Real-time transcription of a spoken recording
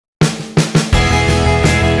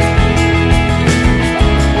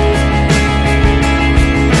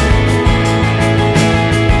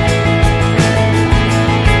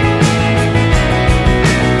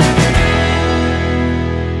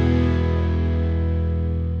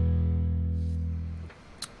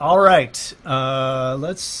All right.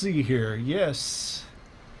 Let's see here. Yes.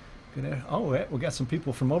 We got some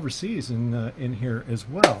people from overseas in here as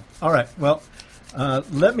well. All right. Well,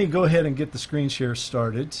 let me go ahead and get the screen share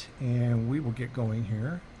started, and we will get going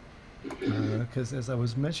here. Because as I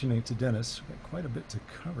was mentioning to Dennis, we've got quite a bit to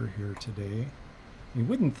cover here today. You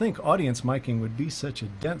wouldn't think audience miking would be such a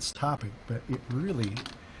dense topic, but it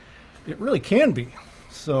really can be.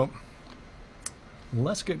 So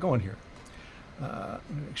let's get going here. Let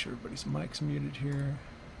me make sure everybody's mic's muted here.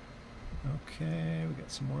 Okay, we got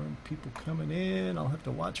some more people coming in. I'll have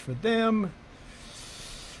to watch for them.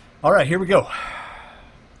 All right, here we go.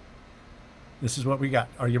 This is what we got.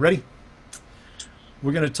 Are you ready?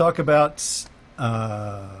 We're going to talk about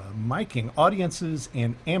miking audiences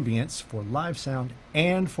and ambience for live sound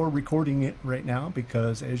and for recording it right now,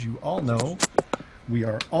 because as you all know, we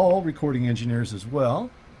are all recording engineers as well.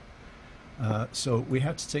 So we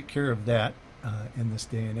have to take care of that in this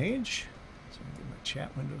day and age. So I'm going to get my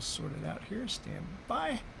chat windows sorted out here. Stand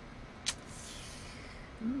by.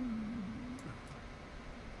 Come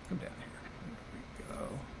down here. There we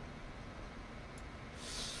go.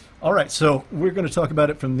 All right, so we're going to talk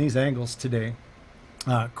about it from these angles today.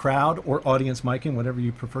 Crowd or audience miking, whatever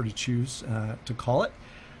you prefer to choose to call it.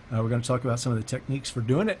 We're going to talk about some of the techniques for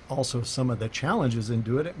doing it, also some of the challenges in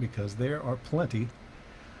doing it, because there are plenty.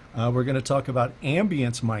 We're going to talk about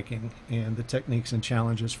ambience miking and the techniques and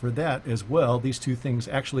challenges for that as well. These two things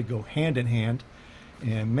actually go hand in hand,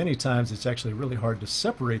 and many times it's actually really hard to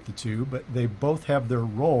separate the two, but they both have their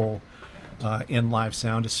role in live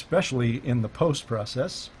sound, especially in the post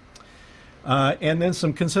process. And then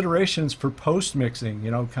some considerations for post mixing.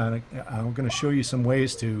 You know, I'm going to show you some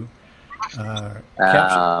ways to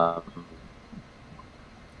capture.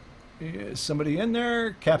 Is somebody in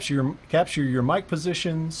there? Capture your mic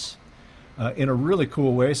positions in a really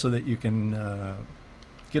cool way, so that you can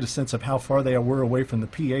get a sense of how far they were away from the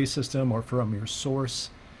PA system or from your source,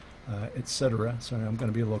 etc. Sorry, I'm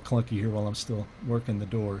going to be a little clunky here while I'm still working the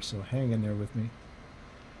door, so hang in there with me.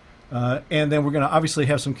 And then we're going to obviously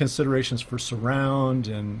have some considerations for surround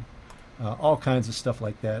and all kinds of stuff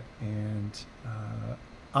like that, and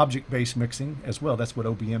object-based mixing as well. That's what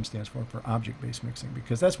OBM stands for object-based mixing,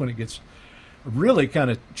 because that's when it gets really kind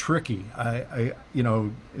of tricky. You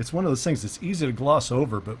know, it's one of those things that's easy to gloss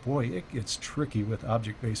over, but boy, it gets tricky with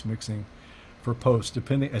object-based mixing for post,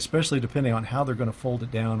 especially depending on how they're going to fold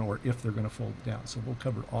it down or if they're going to fold it down. So we'll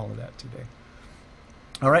cover all of that today.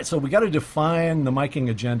 All right, so we got to define the miking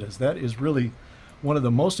agendas. That is really one of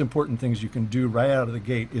the most important things you can do right out of the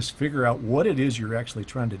gate, is figure out what it is you're actually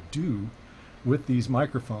trying to do with these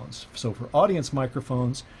microphones. So for audience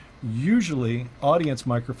microphones, usually audience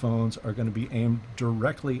microphones are going to be aimed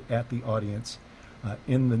directly at the audience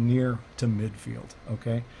in the near to midfield,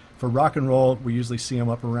 okay? For rock and roll, we usually see them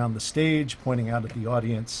up around the stage, pointing out at the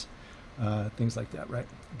audience, things like that, right?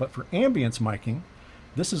 But for ambience miking,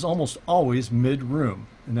 this is almost always mid-room.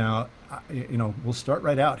 Now, you know, we'll start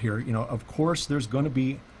right out here. You know, of course, there's going to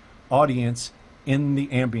be audience in the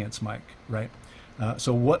ambience mic, right?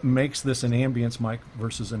 So what makes this an ambience mic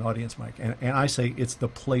versus an audience mic? And I say it's the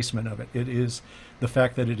placement of it. It is the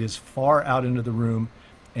fact that it is far out into the room,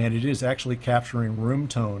 and it is actually capturing room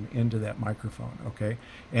tone into that microphone, okay?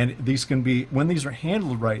 And these can be, when these are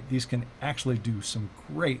handled right, these can actually do some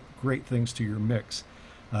great things to your mix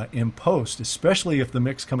in post, especially if the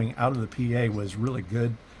mix coming out of the PA was really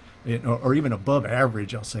good, or even above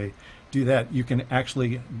average, I'll say. Do that. You can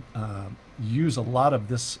actually use a lot of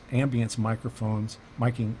this ambience microphones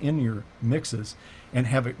miking in your mixes and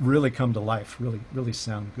have it really come to life, really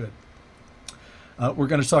sound good. We're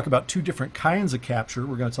going to talk about two different kinds of capture.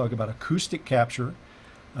 We're going to talk about acoustic capture,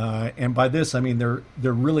 and by this I mean there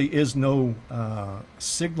really is no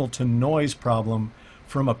signal to noise problem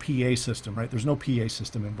from a PA system, right? There's no PA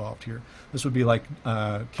system involved here. This would be like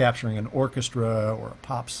capturing an orchestra or a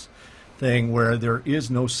pops thing where there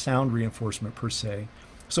is no sound reinforcement per se.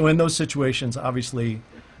 So in those situations, obviously,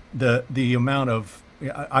 the amount of,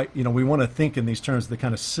 you know, we want to think in these terms, the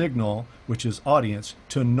kind of signal, which is audience,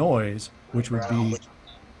 to noise, which would be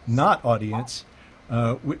not audience,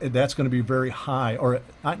 that's going to be very high, or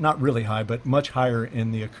not really high, but much higher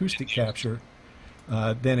in the acoustic capture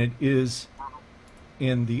than it is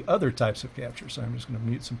in the other types of capture. So I'm just going to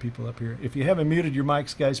mute some people up here. If you haven't muted your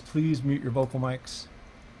mics, guys, please mute your vocal mics.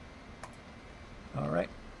 All right.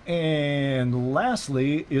 And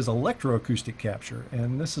lastly is electroacoustic capture.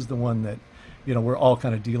 And this is the one that, you know, we're all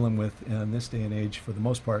kind of dealing with in this day and age for the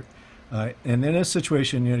most part. And in this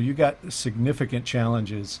situation, you know, you got significant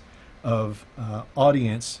challenges of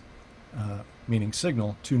audience, meaning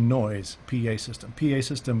signal, to noise PA system. PA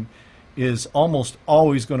system is almost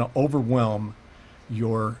always going to overwhelm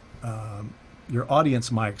your audience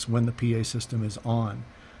mics when the PA system is on.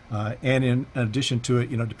 And in addition to it,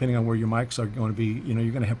 depending on where your mics are going to be,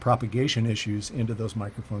 you're going to have propagation issues into those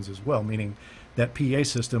microphones as well, meaning that PA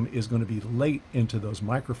system is going to be late into those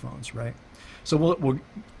microphones, right? So we're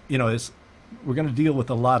going to deal with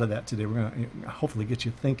a lot of that today. We're going to hopefully get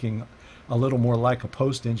you thinking a little more like a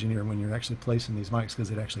post engineer when you're actually placing these mics,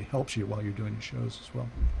 because it actually helps you while you're doing your shows as well.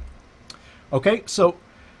 Okay, so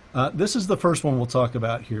this is the first one we'll talk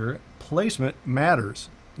about here. Placement matters.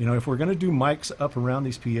 If we're going to do mics up around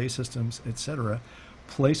these PA systems, etc.,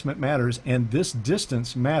 placement matters, and this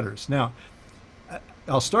distance matters. Now,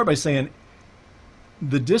 I'll start by saying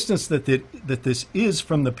the distance that this is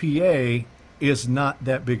from the PA is not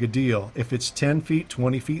that big a deal. If it's 10 feet,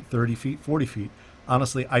 20 feet, 30 feet, 40 feet,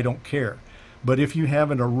 honestly, I don't care. But if you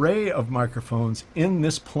have an array of microphones in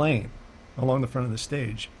this plane along the front of the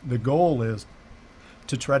stage, the goal is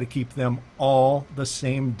to try to keep them all the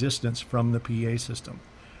same distance from the PA system,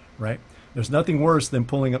 right? There's nothing worse than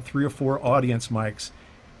pulling up 3 or 4 audience mics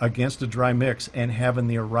against a dry mix and having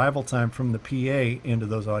the arrival time from the PA into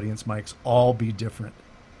those audience mics all be different.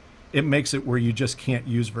 It makes it where you just can't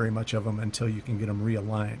use very much of them until you can get them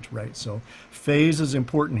realigned, right? So phase is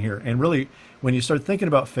important here. And really, when you start thinking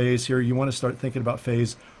about phase here, you want to start thinking about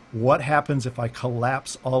phase. What happens if I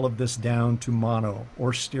collapse all of this down to mono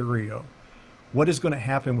or stereo? What is going to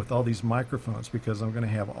happen with all these microphones? Because I'm going to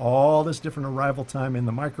have all this different arrival time in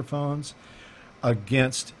the microphones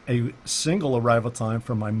against a single arrival time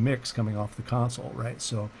from my mix coming off the console, right?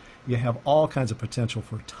 So you have all kinds of potential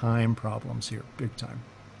for time problems here, big time.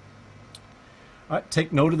 All right,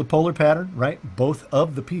 take note of the polar pattern, right? Both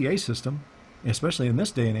of the PA system, especially in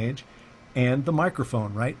this day and age, and the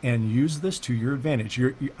microphone, right? And use this to your advantage.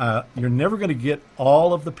 You're never going to get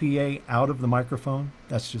all of the PA out of the microphone.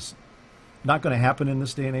 That's just not going to happen in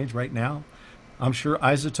this day and age right now. I'm sure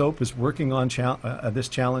Isotope is working on this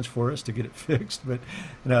challenge for us to get it fixed, but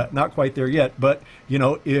not quite there yet. But,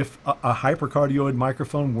 if a hypercardioid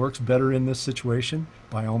microphone works better in this situation,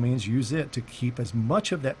 by all means use it to keep as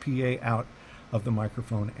much of that PA out of the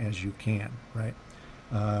microphone as you can, right?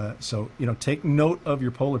 So, take note of your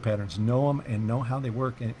polar patterns, know them and know how they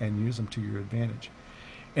work, and use them to your advantage.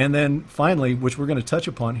 And then finally, which we're going to touch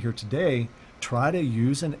upon here today, try to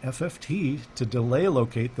use an FFT to delay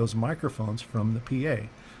locate those microphones from the PA.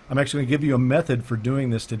 I'm actually going to give you a method for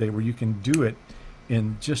doing this today where you can do it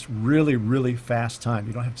in just really, really fast time.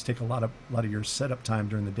 You don't have to take a lot of your setup time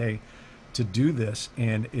during the day to do this,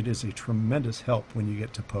 and it is a tremendous help when you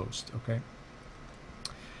get to post, okay?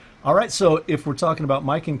 All right, so if we're talking about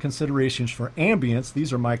miking considerations for ambience,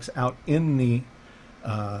 these are mics out in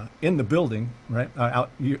the building, right?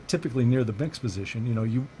 Typically near the mix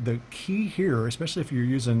position. The key here, especially if you're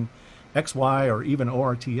using XY or even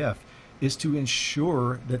ORTF, is to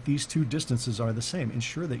ensure that these two distances are the same.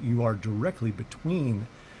 Ensure that you are directly between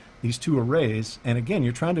these two arrays. And again,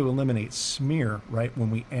 you're trying to eliminate smear, right,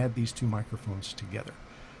 when we add these two microphones together.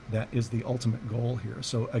 That is the ultimate goal here.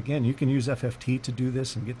 So again, you can use FFT to do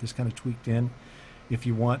this and get this kind of tweaked in if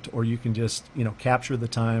you want, or you can just capture the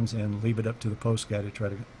times and leave it up to the post guy to try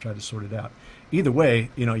to sort it out. Either way,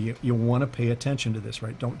 you want to pay attention to this,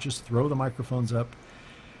 right? Don't just throw the microphones up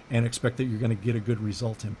and expect that you're going to get a good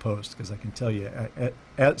result in post, because I can tell you,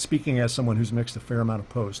 speaking as someone who's mixed a fair amount of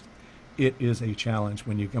post, it is a challenge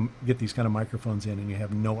when you get these kind of microphones in and you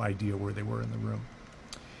have no idea where they were in the room.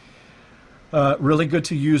 Really good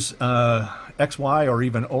to use XY or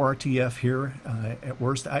even ORTF here at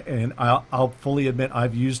worst. I'll fully admit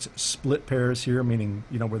I've used split pairs here, meaning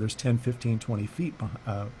where there's 10, 15, 20 feet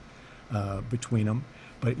between them.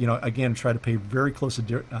 But again, try to pay very close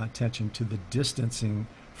attention to the distancing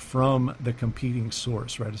from the competing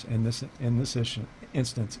source, right? In this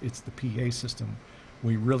instance, it's the PA system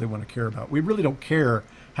we really want to care about. We really don't care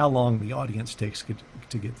how long the audience takes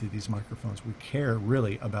to get to these microphones. We care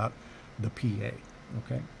really about the PA,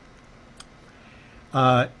 okay?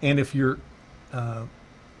 And if you're,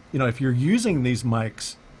 if you're using these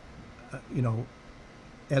mics,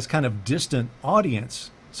 as kind of distant audience,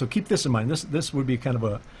 so keep this in mind. This would be kind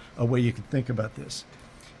of a way you could think about this.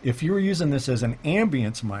 If you were using this as an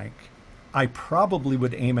ambience mic, I probably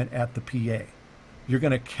would aim it at the PA. You're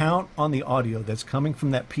going to count on the audio that's coming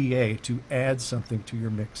from that PA to add something to your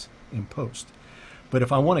mix in post. But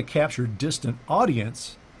if I want to capture distant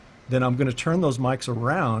audience, then I'm going to turn those mics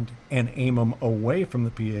around and aim them away from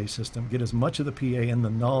the PA system, get as much of the PA in the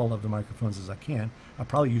null of the microphones as I can. I'll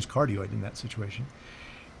probably use cardioid in that situation,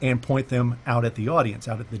 and point them out at the audience,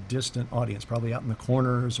 out at the distant audience, probably out in the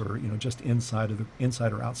corners or just inside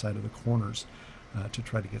or outside of the corners to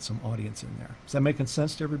try to get some audience in there. Is that making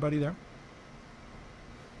sense to everybody there?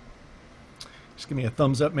 Just give me a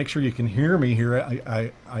thumbs up. Make sure you can hear me here.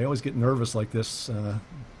 I always get nervous like this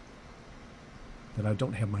that I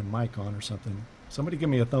don't have my mic on or something. Somebody give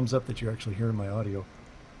me a thumbs up that you're actually hearing my audio.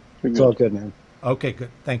 It's all good, man. Okay, good.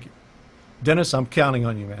 Thank you. Dennis, I'm counting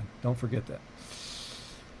on you, man. Don't forget that.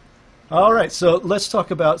 All right, so let's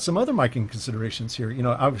talk about some other miking considerations here. You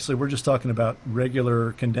know, obviously we're just talking about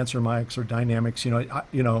regular condenser mics or dynamics.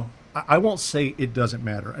 I won't say it doesn't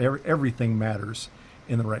matter. Everything matters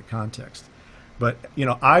in the right context. But,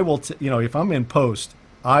 I will, if I'm in post,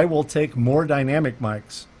 I will take more dynamic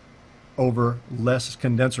mics over less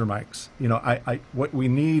condenser mics. What we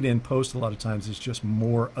need in post a lot of times is just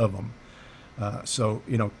more of them. So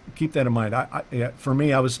keep that in mind. For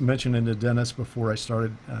me, I was mentioning to Dennis before we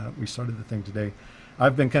started the thing today,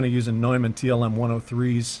 I've been kind of using Neumann TLM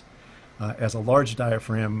 103s as a large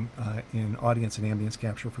diaphragm in audience and ambience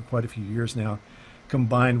capture for quite a few years now,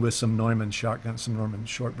 combined with some Neumann shotguns, some Neumann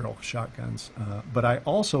short barrel shotguns. But I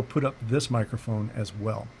also put up this microphone as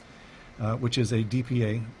well, which is a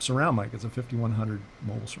DPA surround mic. It's a 5100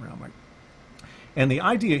 mobile surround mic. And the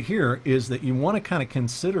idea here is that you want to kind of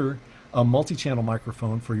consider a multi-channel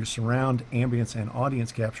microphone for your surround, ambience, and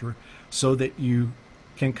audience capture so that you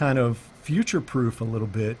can kind of future-proof a little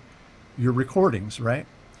bit your recordings, right?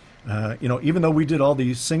 Even though we did all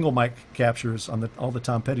these single mic captures on all the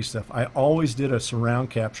Tom Petty stuff, I always did a surround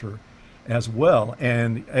capture as well.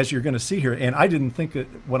 And as you're going to see here, and I didn't think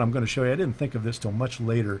what I'm going to show you, I didn't think of this till much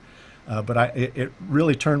later, but it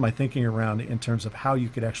really turned my thinking around in terms of how you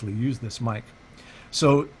could actually use this mic.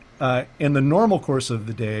 So in the normal course of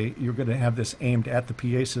the day, you're going to have this aimed at the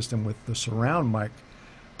PA system with the surround mic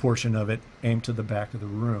portion of it aimed to the back of the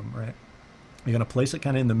room, right? You're going to place it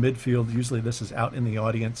kind of in the midfield. Usually this is out in the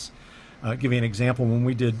audience. Give you an example. When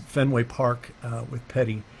we did Fenway Park with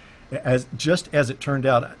Petty, just as it turned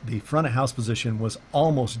out, the front of house position was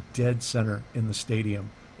almost dead center in the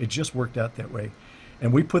stadium. It just worked out that way.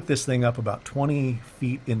 And we put this thing up about 20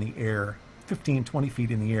 feet in the air, 15, 20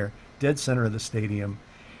 feet in the air, dead center of the stadium.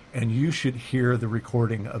 And you should hear the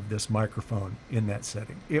recording of this microphone in that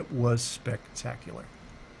setting. It was spectacular.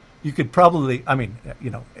 You could probably,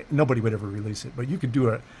 nobody would ever release it, but you could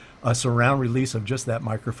do a surround release of just that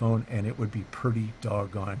microphone and it would be pretty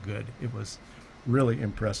doggone good. It was really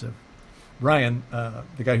impressive. Ryan,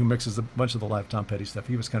 the guy who mixes a bunch of the live Tom Petty stuff,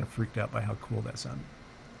 he was kind of freaked out by how cool that sounded.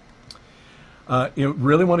 You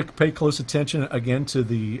really want to pay close attention again to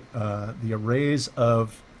the arrays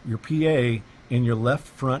of your PA in your left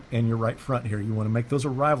front and your right front here. You want to make those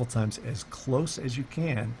arrival times as close as you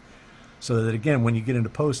can so that, again, when you get into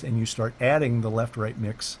post and you start adding the left-right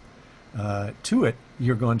mix to it,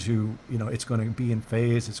 you're going to, it's going to be in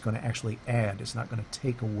phase. It's going to actually add. It's not going to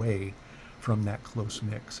take away from that close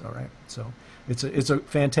mix, all right? So it's a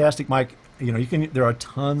fantastic mic. There are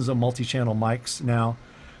tons of multi-channel mics now,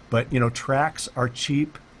 but, tracks are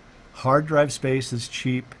cheap. Hard drive space is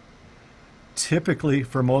cheap. Typically,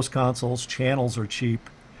 for most consoles, channels are cheap.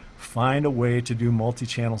 Find a way to do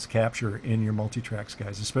multi-channels capture in your multi-tracks,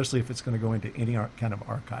 guys, especially if it's going to go into any kind of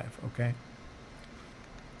archive, okay?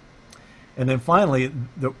 And then finally,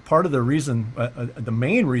 the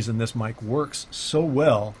main reason this mic works so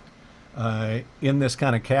well in this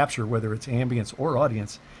kind of capture, whether it's ambience or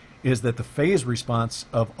audience, is that the phase response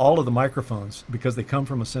of all of the microphones, because they come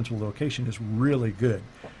from a central location, is really good.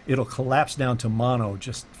 It'll collapse down to mono,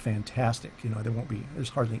 just fantastic. There's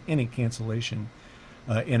hardly any cancellation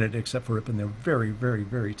in it except for up in the very, very,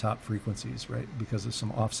 very top frequencies, right? Because of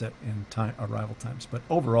some offset in arrival times. But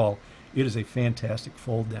overall, it is a fantastic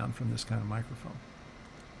fold down from this kind of microphone.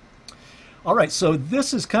 All right, so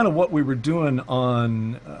this is kind of what we were doing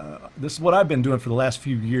this is what I've been doing for the last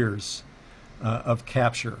few years of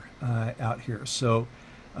capture out here. So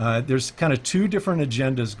there's kind of two different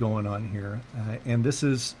agendas going on here. And this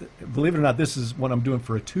is, believe it or not, this is what I'm doing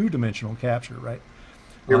for a two-dimensional capture, right?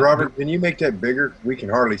 Hey, Robert, can you make that bigger? We can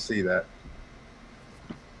hardly see that.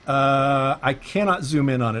 I cannot zoom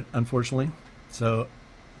in on it, unfortunately. So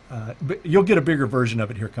but you'll get a bigger version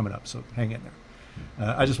of it here coming up, so hang in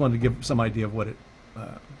there. I just wanted to give some idea of what it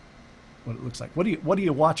looks like. What are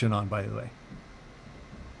you watching on, by the way?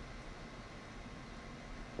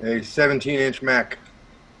 A 17-inch Mac.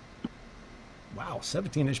 Wow,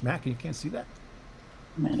 17-inch Mac, and you can't see that?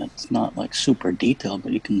 Man, it's not like super detailed,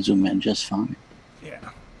 but you can zoom in just fine. Yeah.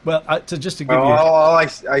 Well, just to give you...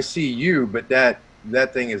 I see you, but that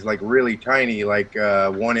thing is like really tiny, like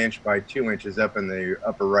 1 inch by 2 inches up in the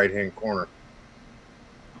upper right-hand corner.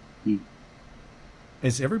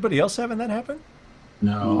 Is everybody else having that happen?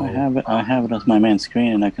 No. I have it as my main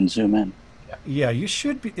screen, and I can zoom in. Yeah, you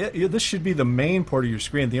should be. This should be the main part of your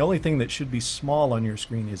screen. The only thing that should be small on your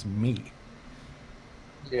screen is me.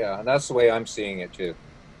 Yeah, and that's the way I'm seeing it too.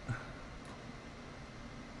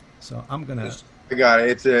 So I'm gonna I got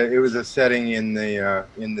it. It was a setting in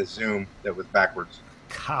the Zoom that was backwards.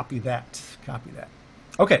 copy that. Copy that.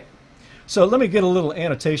 Okay. So let me get a little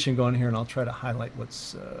annotation going here, and I'll try to highlight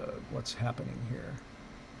what's happening here.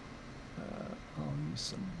 I'll use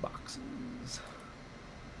some boxes.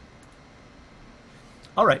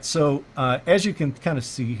 All right. So as you can kind of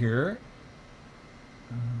see here.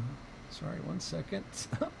 Sorry, 1 second.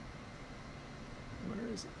 Where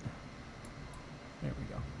is it? There we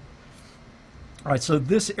go. All right, so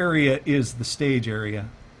this area is the stage area,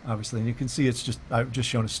 obviously, and you can see I've just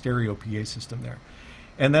shown a stereo PA system there.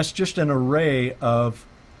 And that's just an array of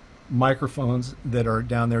microphones that are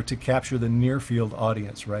down there to capture the near field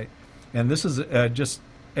audience, right? And this is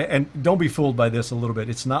and don't be fooled by this a little bit.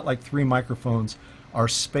 It's not like 3 microphones are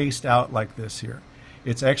spaced out like this here.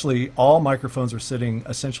 It's actually all microphones are sitting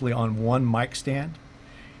essentially on one mic stand,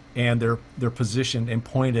 and they're positioned and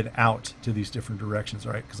pointed out to these different directions,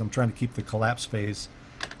 right? Because I'm trying to keep the collapse phase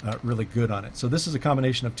really good on it. So this is a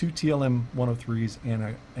combination of 2 TLM 103s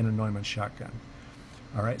and a Neumann shotgun.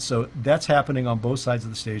 All right, so that's happening on both sides of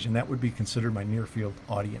the stage, and that would be considered my near field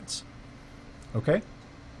audience. Okay?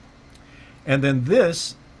 And then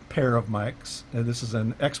this pair of mics, this is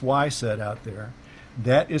an XY set out there,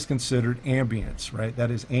 that is considered ambience, right?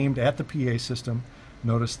 That is aimed at the PA system.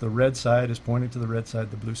 Notice the red side is pointing to the red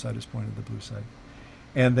side, the blue side is pointing to the blue side.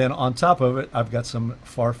 And then on top of it, I've got some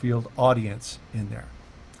far field audience in there.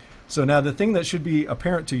 So now the thing that should be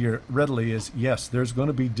apparent to you readily is, yes, there's going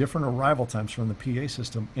to be different arrival times from the PA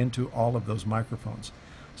system into all of those microphones.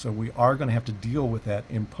 So we are going to have to deal with that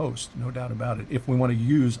in post, no doubt about it, if we want to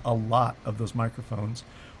use a lot of those microphones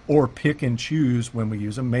or pick and choose when we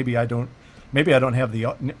use them. Maybe I don't have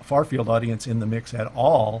the far field audience in the mix at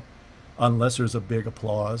all, unless there's a big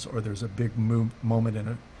applause or there's a big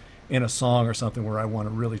moment in a song or something where I want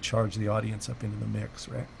to really charge the audience up into the mix,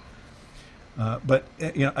 right? But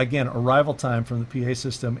again, arrival time from the PA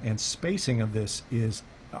system and spacing of this is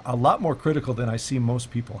a lot more critical than I see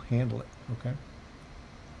most people handle it. Okay.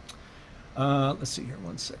 Let's see here.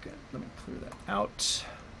 1 second. Let me clear that out.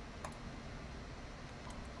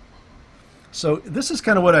 So this is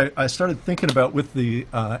kind of what I started thinking about with the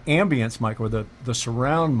ambience mic or the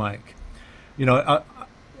surround mic.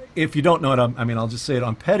 If you don't know it, I'll just say it.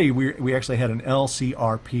 On Petty, we actually had an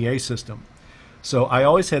LCR PA system. So I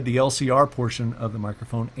always had the LCR portion of the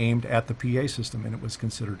microphone aimed at the PA system, and it was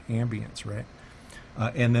considered ambience, right?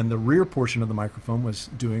 And then the rear portion of the microphone was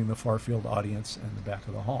doing the far field audience and the back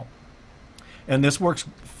of the hall. And this works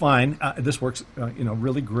fine. This works,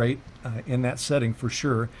 really great in that setting for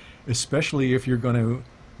sure, especially if you're going to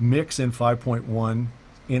mix in 5.1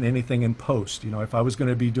 in anything in post. If I was going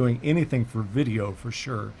to be doing anything for video, for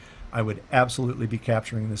sure, I would absolutely be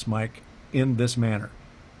capturing this mic in this manner.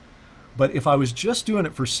 But if I was just doing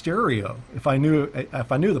it for stereo, if I knew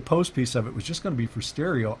the post piece of it was just going to be for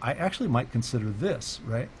stereo, I actually might consider this,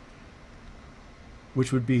 right?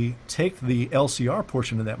 Which would be take the LCR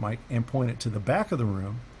portion of that mic and point it to the back of the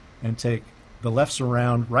room, and take the left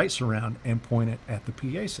surround, right surround, and point it at the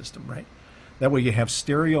PA system, right? That way you have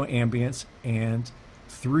stereo ambience and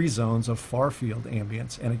 3 zones of far field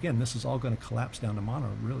ambience. And again, this is all going to collapse down to mono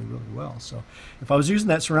really, really well. So if I was using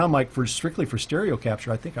that surround mic strictly for stereo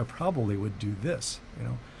capture, I think I probably would do this,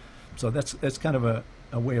 So that's kind of a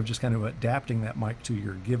way of just kind of adapting that mic to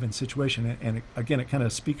your given situation. And again, it kind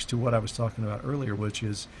of speaks to what I was talking about earlier, which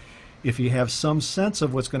is if you have some sense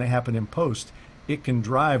of what's going to happen in post, it can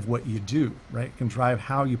drive what you do, right? It can drive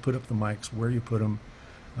how you put up the mics, where you put them,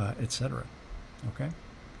 etc. Okay?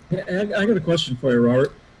 I got a question for you,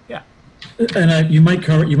 Robert. Yeah. And you might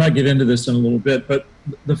get into this in a little bit, but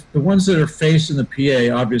the ones that are facing the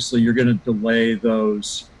PA, obviously you're going to delay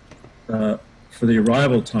those for the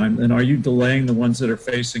arrival time. And are you delaying the ones that are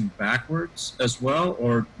facing backwards as well,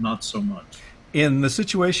 or not so much? In the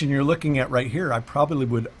situation you're looking at right here, I probably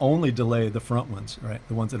would only delay the front ones, right?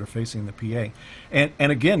 The ones that are facing the PA. And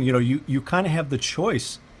again, you kind of have the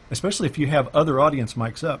choice, especially if you have other audience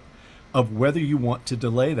mics up, of whether you want to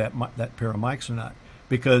delay that pair of mics or not.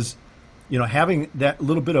 Because, having that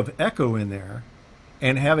little bit of echo in there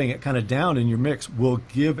and having it kind of down in your mix will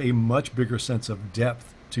give a much bigger sense of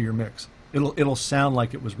depth to your mix. It'll sound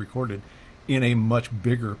like it was recorded in a much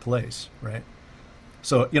bigger place, right?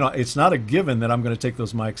 So, it's not a given that I'm going to take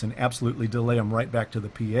those mics and absolutely delay them right back to the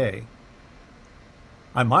PA.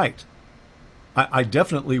 I might. I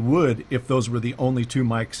definitely would if those were the only 2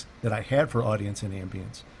 mics that I had for audience and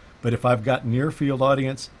ambience. But if I've got near field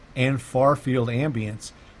audience and far field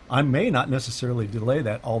ambience, I may not necessarily delay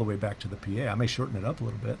that all the way back to the PA. I may shorten it up a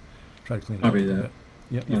little bit, try to clean it up a Copy little that.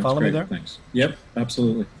 bit. No, You follow me great. there? Thanks. Yep,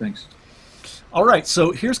 absolutely. Thanks. All right,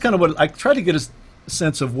 so here's kind of what I try to get a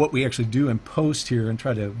sense of what we actually do in post here and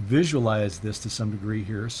try to visualize this to some degree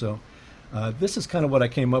here. So this is kind of what I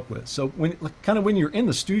came up with. So when you're in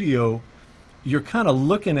the studio, you're kind of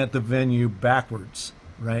looking at the venue backwards,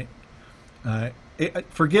 right?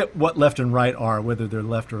 Forget what left and right are, whether they're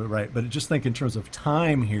left or right, but just think in terms of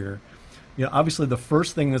time here. You know, obviously the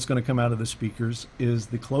first thing that's going to come out of the speakers is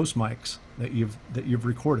the close mics that you've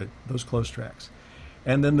recorded, those close tracks.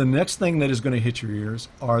 And then the next thing that is going to hit your ears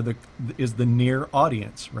is the near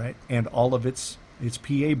audience, right? And all of its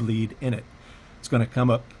PA bleed in it. It's going to come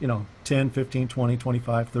up, 10, 15, 20,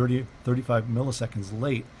 25, 30, 35 milliseconds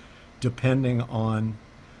late, depending on,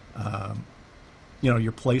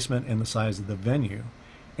 your placement and the size of the venue.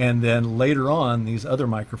 And then later on, these other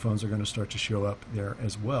microphones are going to start to show up there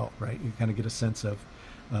as well, right? You kind of get a sense of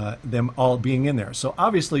them all being in there. So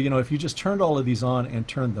obviously, if you just turned all of these on and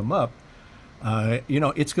turned them up,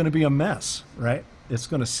 it's going to be a mess, right? It's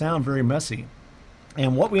going to sound very messy.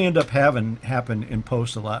 And what we end up having happen in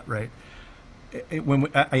post a lot, right?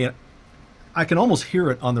 I can almost hear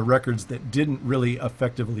it on the records that didn't really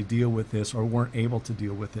effectively deal with this or weren't able to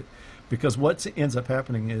deal with it, because what ends up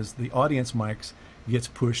happening is the audience mics gets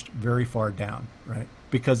pushed very far down, right?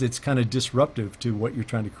 Because it's kind of disruptive to what you're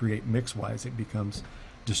trying to create mix-wise. It becomes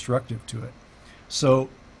destructive to it. So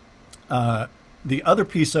the other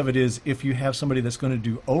piece of it is if you have somebody that's going to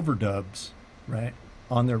do overdubs, right,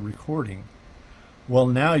 on their recording, well,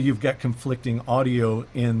 now you've got conflicting audio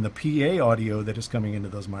in the PA audio that is coming into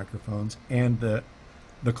those microphones and the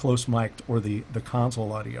close mic'd or the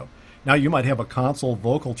console audio. Now you might have a console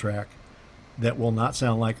vocal track that will not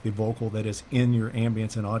sound like the vocal that is in your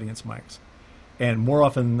ambience and audience mics. And more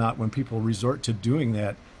often than not, when people resort to doing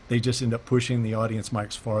that, they just end up pushing the audience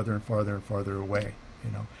mics farther and farther and farther away,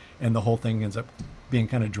 and the whole thing ends up being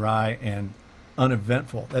kind of dry and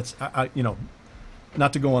uneventful. That's,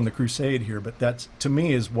 not to go on the crusade here, but that's, to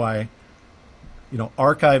me, is why,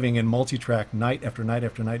 archiving and multi-track night after night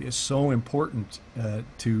after night is so important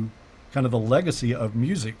to kind of the legacy of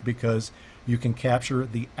music, because you can capture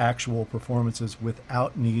the actual performances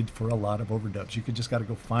without need for a lot of overdubs. You just got to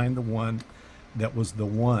go find the one that was the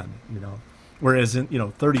one, Whereas,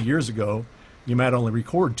 30 years ago, you might only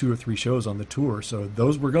record 2 or 3 shows on the tour. So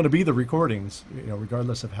those were going to be the recordings,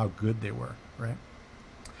 regardless of how good they were, right?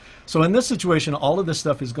 So in this situation, all of this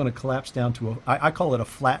stuff is going to collapse down to I call it a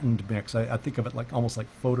flattened mix. I think of it almost like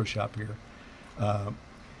Photoshop here,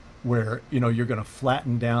 where you're going to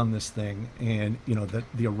flatten down this thing, and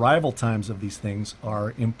the arrival times of these things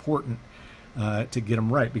are important to get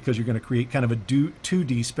them right, because you're going to create kind of a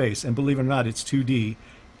 2D space. And believe it or not, it's 2D.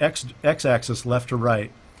 X-axis left to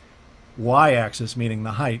right, Y-axis, meaning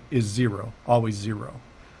the height, is 0, always 0.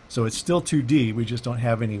 So it's still 2D, we just don't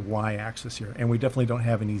have any Y-axis here. And we definitely don't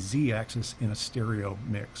have any Z-axis in a stereo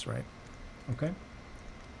mix, right? Okay?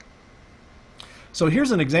 So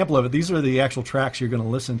here's an example of it. These are the actual tracks you're going to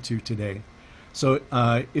listen to today. So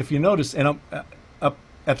if you notice, and up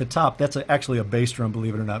at the top, that's actually a bass drum,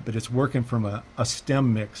 believe it or not, but it's working from a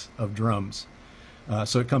stem mix of drums.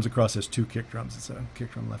 So it comes across as 2 kick drums. It's a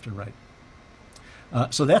kick drum left and right.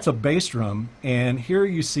 So that's a bass drum, and here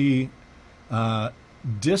you see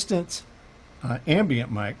distant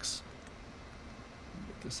ambient mics.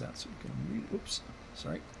 Get this out so you can read. Oops,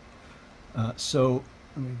 sorry. So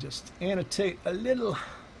let me just annotate a little.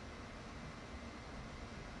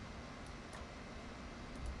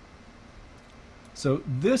 So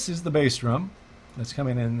this is the bass drum that's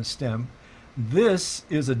coming in the stem. This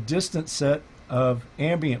is a distant set of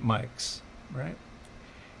ambient mics, right?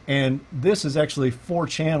 And this is actually 4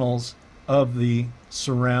 channels of the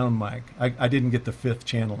surround mic. I didn't get the 5th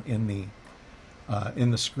channel in the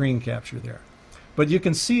screen capture there, but you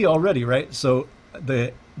can see already, right? So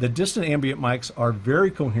the distant ambient mics are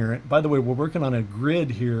very coherent. By the way, we're working on a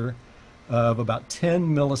grid here of about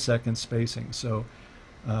 10 millisecond spacing. So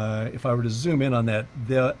if I were to zoom in on that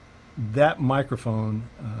microphone,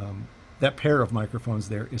 that pair of microphones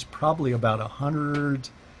there is probably about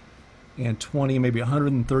 120, maybe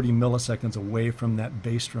 130 milliseconds away from that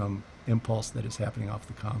bass drum impulse that is happening off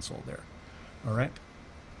the console there. All right.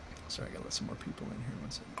 Sorry, I got to let some more people in here.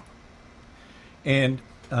 1 second. And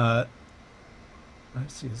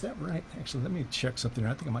let's see, is that right? Actually, let me check something.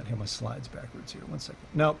 I think I might have my slides backwards here. 1 second.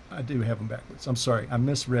 No, I do have them backwards. I'm sorry. I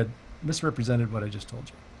misrepresented what I just told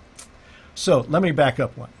you. So let me back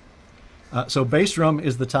up one. So bass drum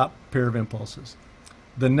is the top pair of impulses.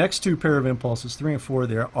 The next 2 pair of impulses, 3 and 4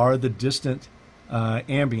 there, are the distant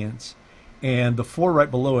Ambience, and the 4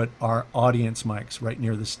 right below it are audience mics right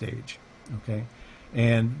near the stage. Okay,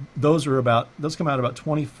 and those come out about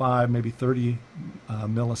 25, maybe 30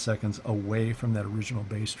 milliseconds away from that original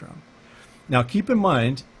bass drum. Now, keep in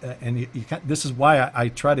mind, this is why I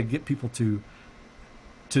try to get people to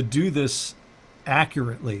do this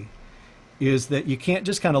accurately, is that you can't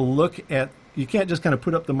just kind of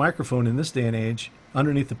put up the microphone in this day and age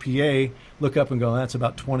underneath the PA, look up and go, that's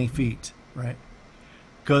about 20 feet, right?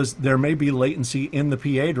 Because there may be latency in the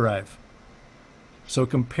PA drive. So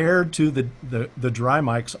compared to the dry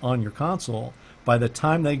mics on your console, by the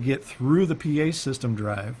time they get through the PA system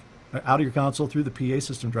drive, out of your console through the PA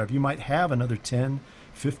system drive, you might have another 10,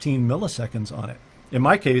 15 milliseconds on it. In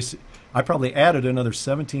my case, I probably added another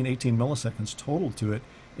 17, 18 milliseconds total to it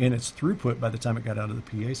in its throughput by the time it got out of the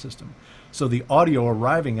PA system. So the audio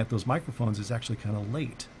arriving at those microphones is actually kind of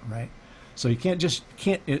late, right? So you can't,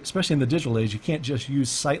 especially in the digital age, you can't just use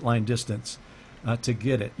sightline distance to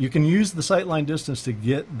get it. You can use the sightline distance to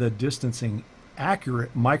get the distancing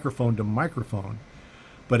accurate microphone to microphone,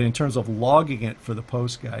 but in terms of logging it for the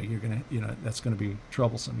post guy, that's going to be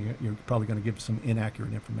troublesome. You're probably going to give some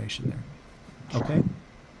inaccurate information there. Okay?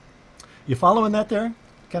 You following that there?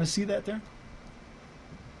 Kind of see that there?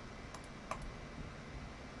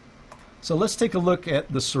 So let's take a look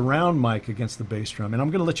at the surround mic against the bass drum, and I'm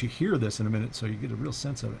going to let you hear this in a minute so you get a real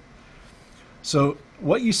sense of it. So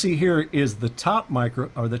what you see here is the top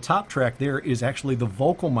the top track there is actually the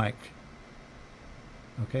vocal mic.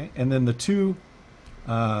 Okay, and then the 2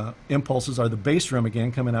 impulses are the bass drum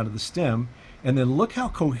again coming out of the stem, and then look how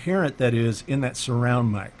coherent that is in that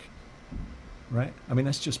surround mic. Right? I mean,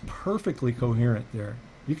 that's just perfectly coherent there.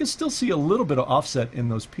 You can still see a little bit of offset in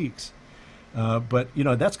those peaks. But,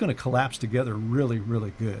 that's going to collapse together really,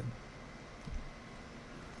 really good.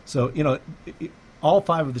 So, all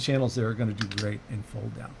 5 of the channels there are going to do great in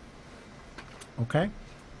fold down. Okay?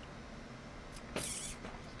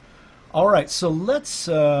 All right, so let's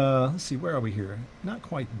see, where are we here? Not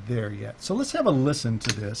quite there yet. So let's have a listen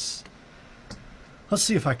to this. Let's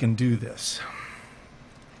see if I can do this.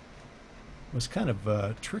 It was kind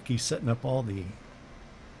of tricky setting up all the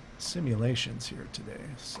simulations here today,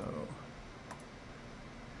 so...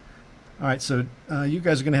 All right, so you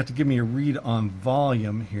guys are going to have to give me a read on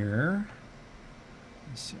volume here.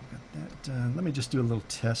 Let's see, I've got that. Let me just do a little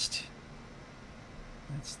test.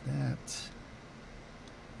 That's that.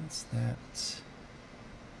 That's that.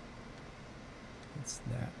 That's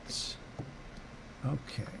that.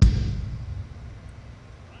 Okay.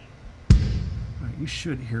 All right, you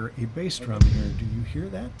should hear a bass drum here. Do you hear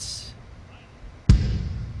that?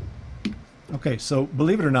 Okay, so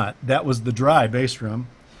believe it or not, that was the dry bass drum.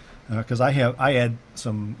 Because I add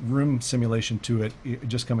some room simulation to it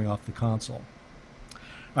just coming off the console. All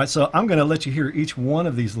right, so I'm going to let you hear each one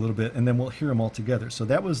of these a little bit, and then we'll hear them all together. So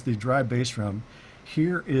that was the dry bass drum.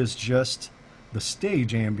 Here is just the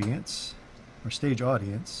stage ambience, or stage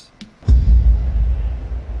audience.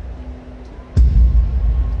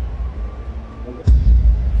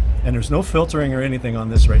 And there's no filtering or anything on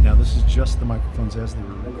this right now. This is just the microphones as they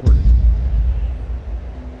were recorded.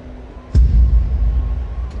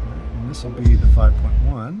 This will be the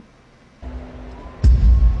 5.1.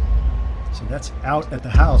 So that's out at the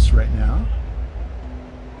house right now.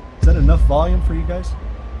 Is that enough volume for you guys?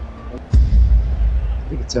 I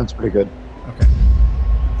think it sounds pretty good. Okay.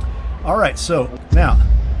 All right, so now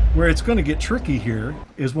where it's going to get tricky here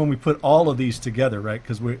is when we put all of these together, right?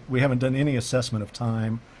 Because we haven't done any assessment of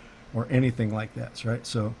time or anything like that, right?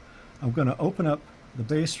 So I'm going to open up the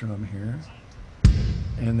bass drum here,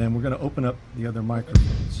 and then we're going to open up the other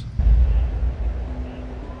microphones.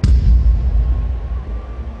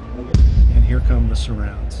 And here come the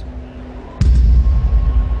surrounds.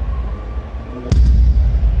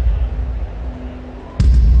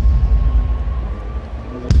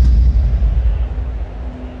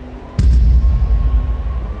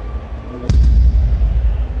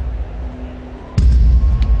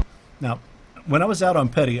 Now, when I was out on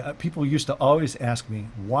Petty, people used to always ask me,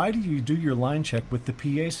 why do you do your line check with the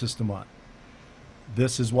PA system on?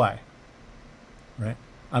 This is why, right?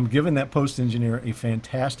 I'm giving that post engineer a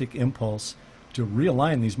fantastic impulse to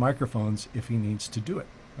realign these microphones if he needs to do it,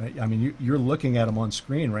 right? I mean, you're looking at him on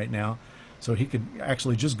screen right now, so he could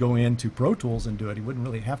actually just go into Pro Tools and do it. He wouldn't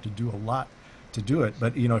really have to do a lot to do it,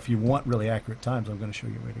 but if you want really accurate times, I'm going to show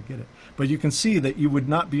you a way to get it. But you can see that you would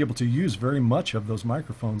not be able to use very much of those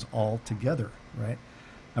microphones all together, right?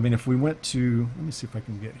 I mean, if we went to, let me see if I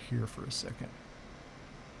can get here for a second.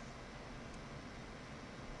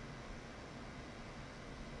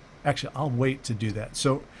 Actually, I'll wait to do that.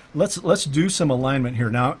 So let's do some alignment here.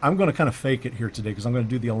 Now, I'm going to kind of fake it here today because I'm going to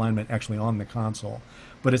do the alignment actually on the console.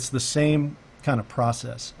 But it's the same kind of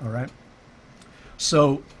process, all right?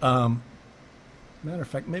 So, matter of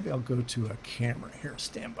fact, maybe I'll go to a camera here.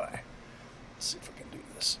 Stand by. Let's see if I can do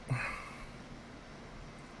this.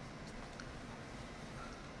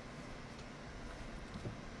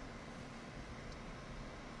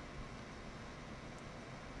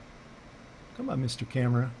 Come on, Mr.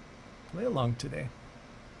 Camera. Play along today.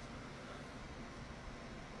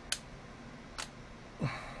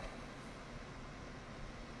 There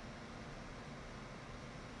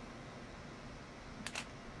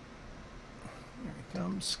he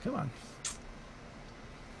comes. Come on.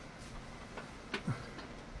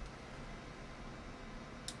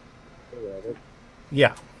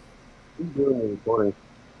 Yeah. Who's doing the recording?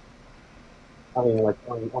 I mean, like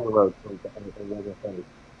on the road. Thing.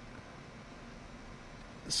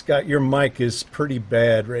 Scott, your mic is pretty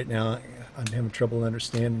bad right now. I'm having trouble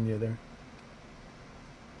understanding you there.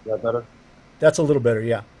 Is that better? That's a little better,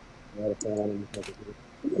 yeah. Who's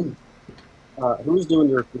doing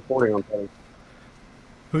your recording on Teddy?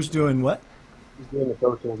 Who's doing what? Who's doing the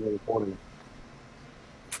coaching and the recording?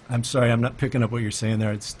 I'm sorry, I'm not picking up what you're saying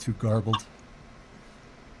there. It's too garbled.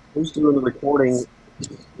 Who's doing the recording?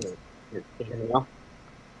 Here, can you hear me now?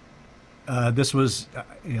 This was,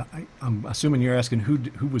 I'm assuming you're asking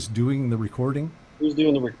who was doing the recording? Who's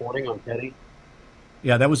doing the recording on Teddy?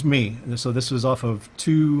 Yeah, that was me. So this was off of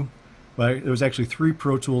there was actually 3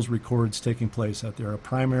 Pro Tools records taking place out there, a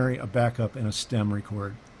primary, a backup, and a stem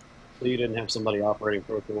record. So you didn't have somebody operating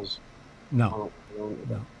Pro Tools? No.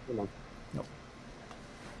 No.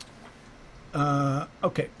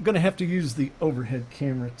 Okay, I'm going to have to use the overhead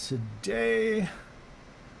camera today.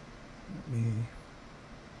 Let me...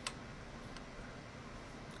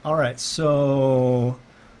 All right, so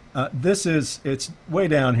it's way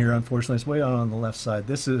down here, unfortunately. It's way down on the left side.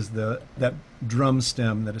 This is that drum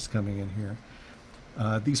stem that is coming in here.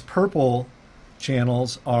 These purple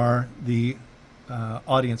channels are the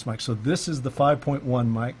audience mic. So this is the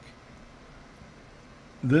 5.1 mic.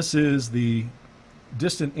 This is the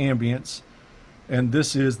distant ambience. And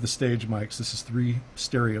this is the stage mics. This is 3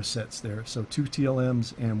 stereo sets there. So 2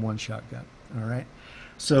 TLMs and 1 shotgun. All right.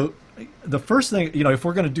 So the first thing, if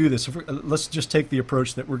we're going to do this, let's just take the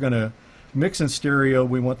approach that we're going to mix in stereo.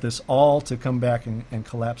 We want this all to come back and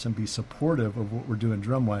collapse and be supportive of what we're doing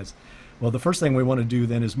drum-wise. Well, the first thing we want to do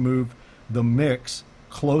then is move the mix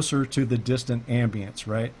closer to the distant ambience,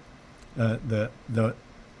 right? The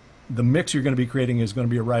mix you're going to be creating is going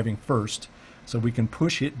to be arriving first, so we can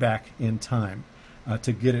push it back in time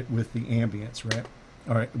to get it with the ambience, right?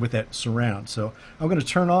 All right, with that surround. So I'm going to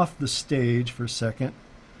turn off the stage for a second.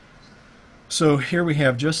 So here we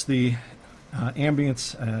have just the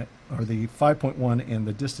ambience, or the 5.1 and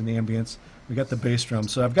the distant ambience. We got the bass drum.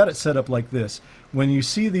 So I've got it set up like this. When you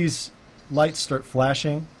see these lights start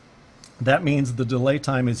flashing, that means the delay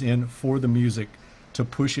time is in for the music to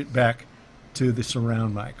push it back to the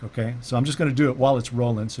surround mic, okay? So I'm just going to do it while it's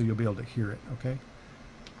rolling so you'll be able to hear it, okay?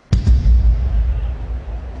 You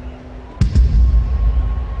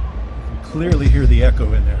can clearly hear the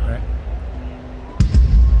echo in there, right?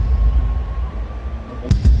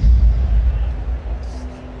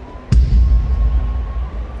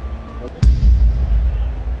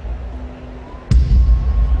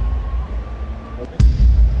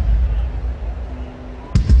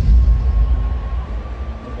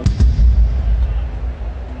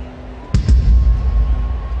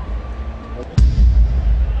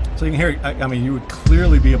 So you can hear, I mean, you would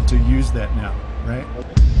clearly be able to use that now, right?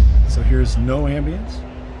 So here's no ambience.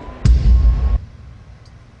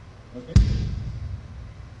 And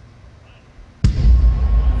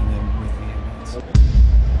then with the ambience.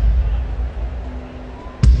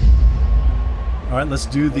 All right, let's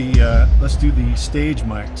do the stage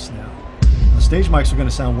mics now. The stage mics are going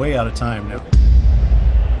to sound way out of time now.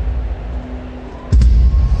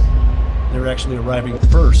 They're actually arriving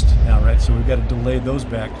first now, right? So we've got to delay those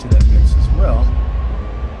back to that mix as well.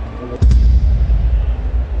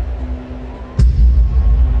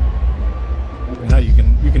 And now you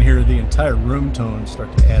can hear the entire room tone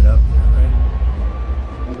start to add up there, right?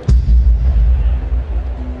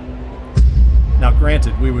 Now,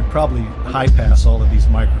 granted, we would probably high pass all of these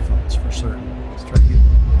microphones for certain. Let's try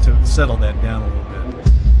to settle that down a little bit.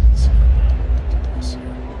 Let's see if I can do this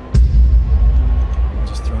here.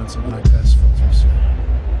 Just throwing some high pass filters here.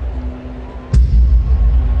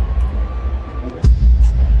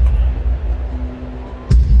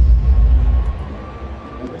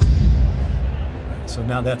 Right, so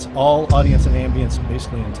now that's all audience and ambience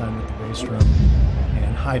basically in time with the bass drum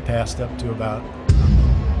and high passed up to about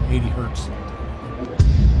 80 hertz.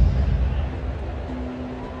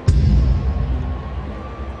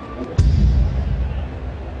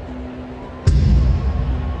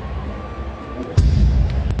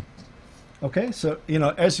 Okay, so, you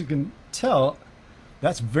know, as you can tell,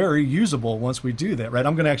 that's very usable once we do that, right?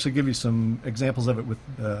 I'm going to actually give you some examples of it with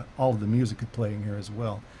all of the music playing here as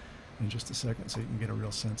well in just a second so you can get a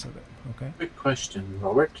real sense of it, okay? Quick question,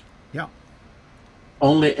 Robert. Yeah.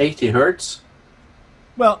 Only 80 hertz?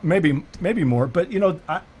 Well, maybe more, but, you know,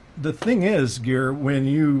 the thing is, Gear, when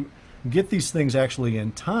you get these things actually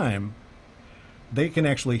in time, they can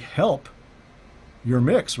actually help your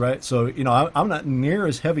mix, right? So, you know, I'm not near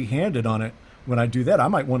as heavy-handed on it when I do that. I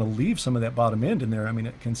might want to leave some of that bottom end in there. I mean,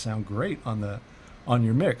 it can sound great on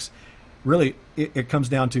your mix. Really, it comes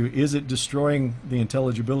down to, is it destroying the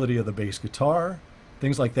intelligibility of the bass guitar?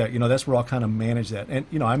 Things like that. You know, that's where I'll kind of manage that. And,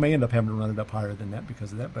 you know, I may end up having to run it up higher than that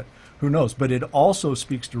because of that, but who knows? But it also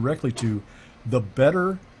speaks directly to the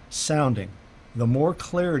better sounding. The more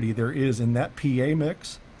clarity there is in that PA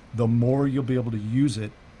mix, the more you'll be able to use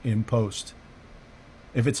it in post.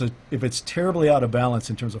 If it's terribly out of balance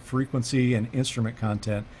in terms of frequency and instrument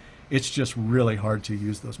content, it's just really hard to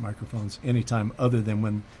use those microphones anytime other than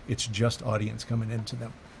when it's just audience coming into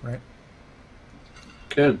them, right?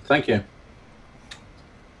 Good, thank you.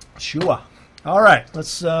 Sure. All right, let's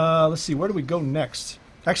see, where do we go next?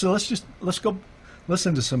 Actually, let's go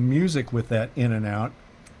listen to some music with that in and out.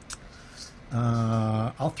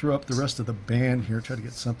 I'll throw up the rest of the band here, try to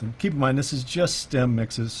get something. Keep in mind, this is just stem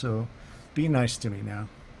mixes, so be nice to me now.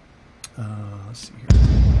 Let's see here.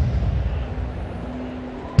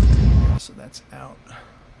 So that's out.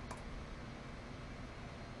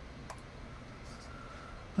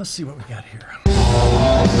 Let's see what we got here.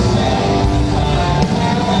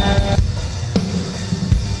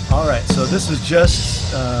 All right, so this is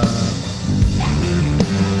just...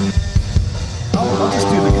 I'll just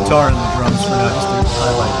do the guitar and the drums for now, just to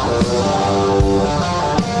highlight this.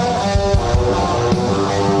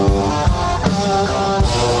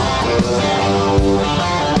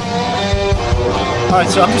 All right,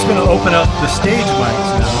 so I'm just going to open up the stage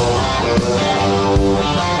mics now.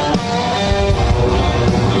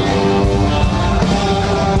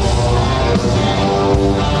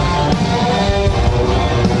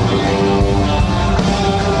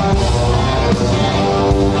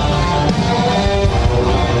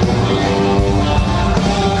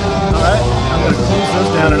 All right, I'm going to close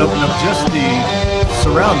those down and open up just the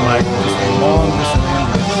surround mic, just the long distance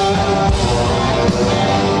ambience.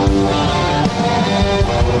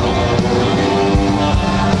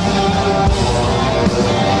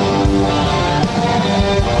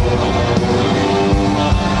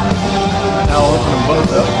 Now I'll open them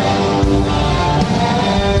both up.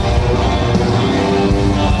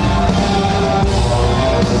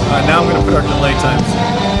 Alright, now I'm going to put our delay times in.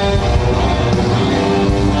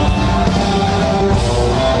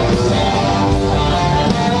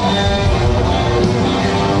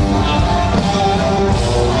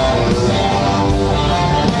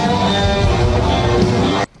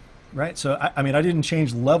 Right, so I mean, I didn't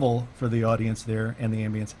change level for the audience there and the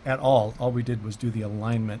ambience at all. All we did was do the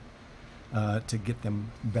alignment to get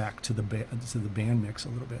them back to the band mix a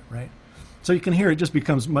little bit, right? So you can hear it just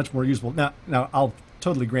becomes much more usable. Now I'll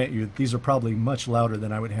totally grant you these are probably much louder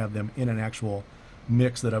than I would have them in an actual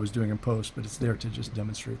mix that I was doing in post, but it's there to just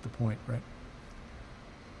demonstrate the point, right?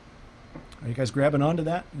 Are you guys grabbing onto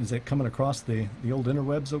that? Is it coming across the old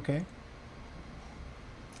interwebs okay?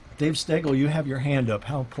 Dave Stegel, you have your hand up.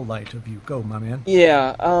 How polite of you. Go, my man.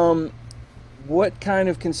 Yeah. What kind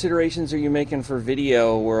of considerations are you making for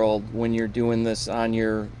video world when you're doing this on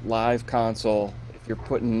your live console? If you're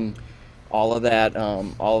putting all of that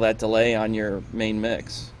delay on your main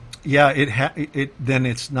mix. Yeah, then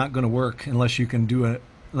it's not going to work unless you can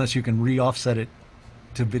re-offset it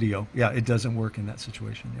to video. Yeah, it doesn't work in that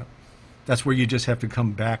situation. Yep. That's where you just have to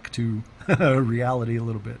come back to reality a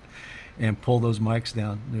little bit and pull those mics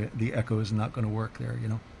down. The echo is not going to work there, you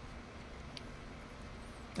know.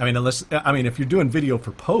 I mean, if you're doing video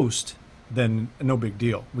for post, then no big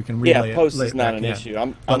deal. We can relay it. Yeah, post is not an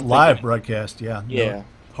issue. But live broadcast, yeah. Yeah. No,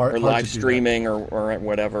 hard or live to do streaming or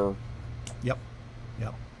whatever. Yep.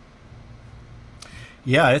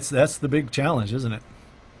 Yeah, that's the big challenge, isn't it?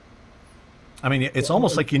 I mean, it's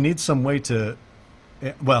almost like you need some way to.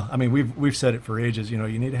 Well, I mean, we've said it for ages. You know,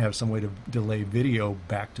 you need to have some way to delay video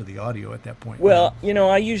back to the audio at that point. Well, you know,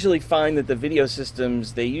 I usually find that the video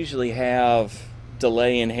systems, they usually have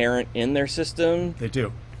delay inherent in their system. They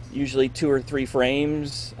do. Usually 2 or 3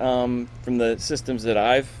 frames from the systems that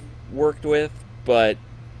I've worked with, but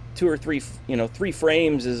 2 or 3, 3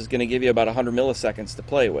 frames is going to give you about 100 milliseconds to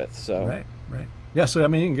play with. So Right. Yeah, so I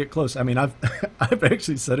mean, you can get close. I mean, I've I've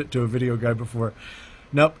actually said it to a video guy before.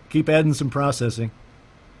 Nope, keep adding some processing.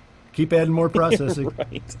 Keep adding more processing.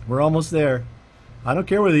 Right. We're almost there. I don't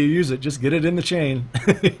care whether you use it, just get it in the chain.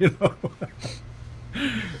 You know?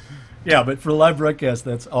 Yeah, but for live broadcast,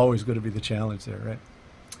 that's always going to be the challenge there,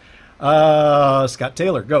 right? Scott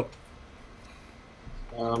Taylor, go.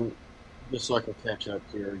 Just so I can catch up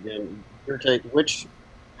here again,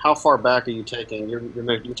 how far back are you taking?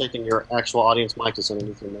 You're taking your actual audience mic that's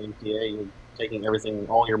underneath your main PA. You're taking everything,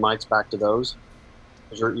 all your mics back to those.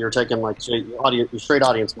 'Cause you're taking like your straight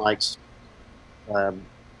audience mics,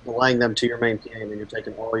 delaying them to your main PA, and then you're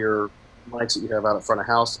taking all your mics that you have out at front of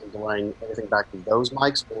house and delaying everything back to those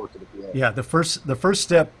mics or to the PA. Yeah, the first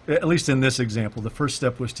step, at least in this example, the first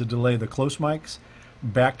step was to delay the close mics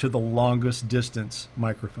back to the longest distance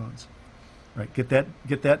microphones. Right, get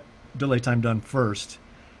that delay time done first,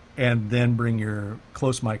 and then bring your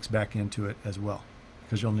close mics back into it as well,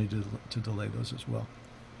 because you'll need to delay those as well.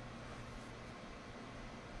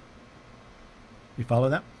 You follow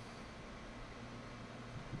that?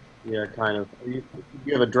 Yeah, kind of. You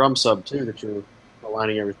have a drum sub too that you're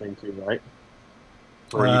aligning everything to, right?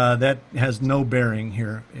 That has no bearing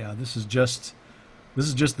here. Yeah, this is just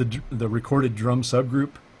the recorded drum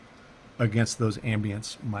subgroup against those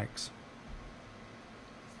Ambience mics.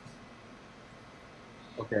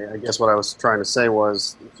 Okay, I guess what I was trying to say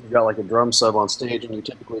was, if you've got like a drum sub on stage and you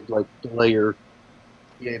typically like delay your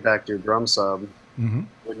PA back to your drum sub,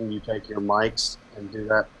 wouldn't you take your mics and do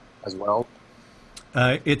that as well?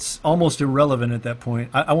 It's almost irrelevant at that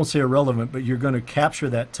point. I won't say irrelevant, but you're going to capture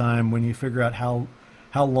that time when you figure out how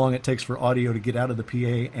long it takes for audio to get out of the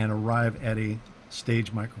PA and arrive at a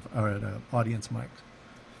stage microphone or at an audience mic.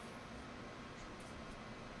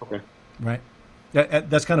 Okay. Right.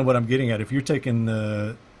 That's kind of what I'm getting at. If you're taking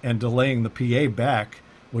and delaying the PA back,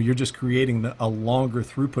 well, you're just creating a longer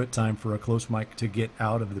throughput time for a close mic to get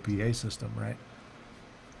out of the PA system, right?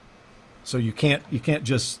 So you can't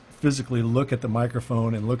just physically look at the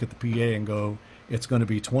microphone and look at the PA and go, it's going to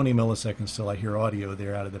be 20 milliseconds till I hear audio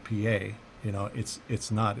there out of the PA. You know,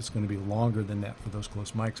 it's not. It's going to be longer than that for those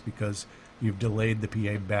close mics because you've delayed the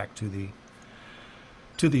PA back to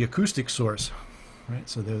the acoustic source. Right,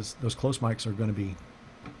 so those close mics are going to be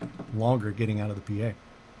longer getting out of the PA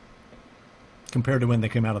compared to when they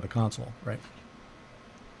came out of the console, right?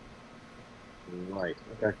 Right.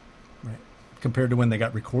 Okay. Right. Compared to when they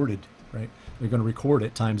got recorded, right? They're going to record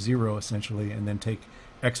at time 0 essentially, and then take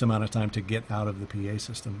X amount of time to get out of the PA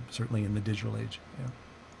system. Certainly in the digital age. Yeah.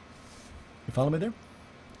 You follow me there?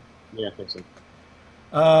 Yeah, I think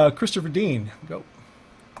so. Christopher Dean, go.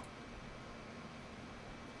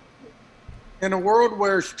 In a world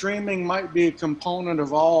where streaming might be a component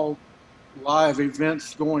of all live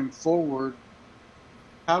events going forward,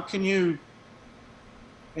 how can you,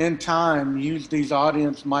 in time, use these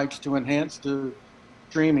audience mics to enhance the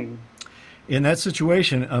streaming? In that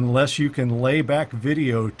situation, unless you can lay back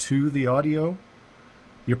video to the audio,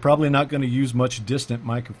 you're probably not going to use much distant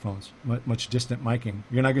microphones, much distant miking.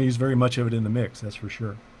 You're not going to use very much of it in the mix, that's for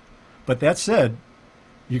sure. But that said,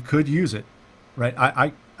 you could use it, right?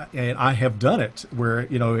 And I have done it where,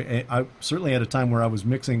 you know, I certainly at a time where I was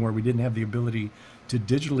mixing where we didn't have the ability to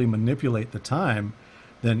digitally manipulate the time,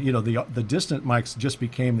 then, you know, the distant mics just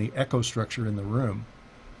became the echo structure in the room,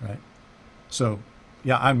 right? So,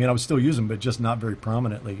 yeah, I mean, I would still use them, but just not very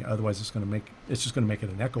prominently. Otherwise, it's just going to make it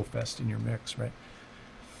an echo fest in your mix, right?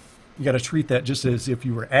 You got to treat that just as if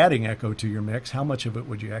you were adding echo to your mix. How much of it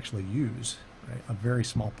would you actually use? Right? A very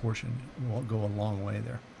small portion will go a long way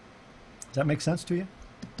there. Does that make sense to you?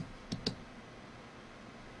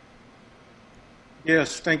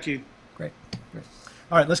 Yes, thank you. Great.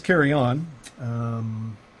 All right, let's carry on.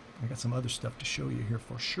 I got some other stuff to show you here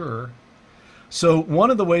for sure. So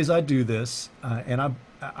one of the ways I do this, and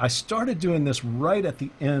I started doing this right at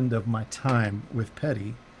the end of my time with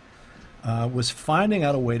Petty, was finding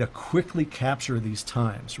out a way to quickly capture these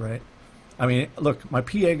times, right? I mean, look, my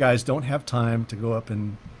PA guys don't have time to go up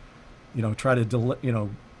and, you know, try to,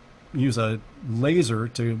 use a laser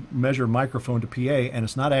to measure microphone to PA, and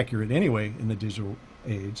it's not accurate anyway in the digital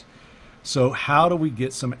age. So how do we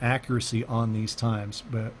get some accuracy on these times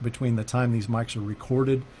between the time these mics are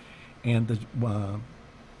recorded and the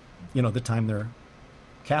time they're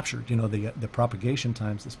captured, the propagation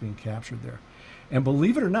times that's being captured there. And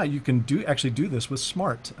believe it or not, you can actually do this with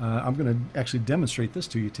Smart. I'm going to actually demonstrate this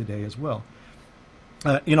to you today as well.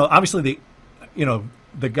 Obviously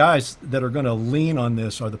the guys that are going to lean on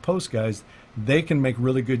this are the post guys. They can make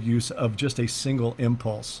really good use of just a single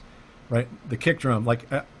impulse, right? The kick drum,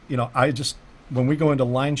 you know, when we go into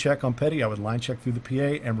line check on Petty, I would line check through the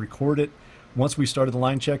PA and record it. Once we started the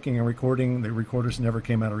line checking and recording, the recorders never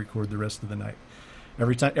came out to record the rest of the night.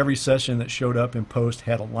 Every session that showed up in post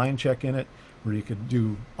had a line check in it where you could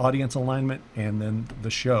do audience alignment and then the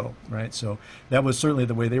show, right? So that was certainly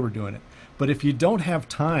the way they were doing it. But if you don't have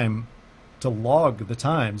time to log the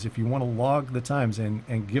times, if you want to log the times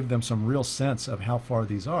and give them some real sense of how far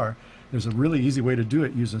these are, there's a really easy way to do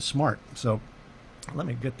it using Smart. So let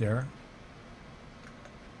me get there.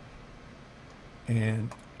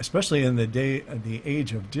 And especially in the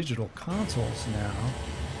age of digital consoles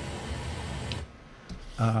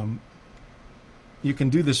now, you can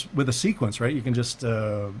do this with a sequence, right? You can just,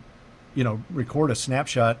 record a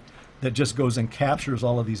snapshot that just goes and captures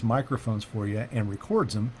all of these microphones for you and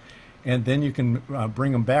records them. And then you can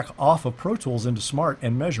bring them back off of Pro Tools into Smart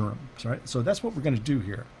and measure them, right? So that's what we're going to do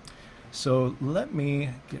here. So let me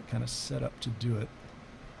get kind of set up to do it.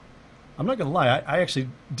 I'm not going to lie, I actually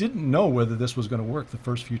didn't know whether this was going to work the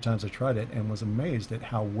first few times I tried it and was amazed at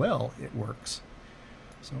how well it works.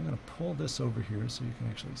 So I'm going to pull this over here so you can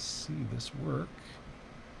actually see this work.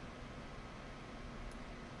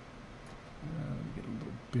 Let me get a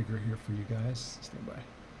little bigger here for you guys. Stand by.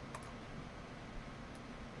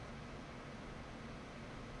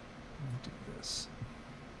 Do this.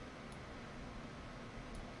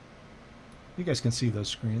 You guys can see those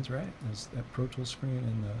screens, right? There's that Pro Tools screen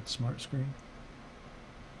and the Smart screen.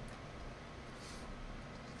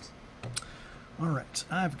 All right,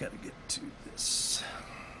 I've got to get to this.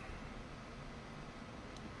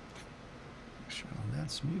 Make sure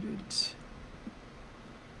that's muted.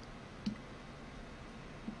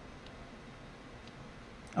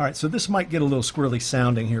 All right, so this might get a little squirrely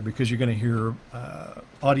sounding here because you're going to hear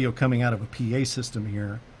audio coming out of a PA system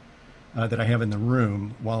here that I have in the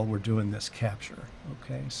room while we're doing this capture.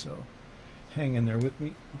 Okay, so hang in there with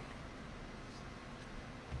me.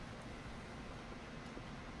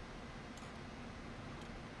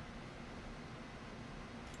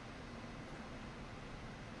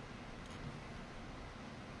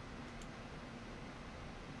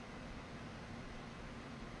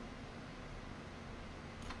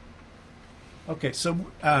 Okay, so,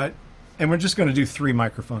 and we're just going to do 3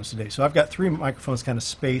 microphones today. So I've got 3 microphones kind of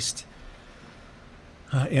spaced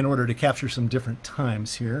in order to capture some different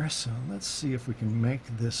times here. So let's see if we can make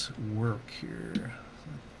this work here.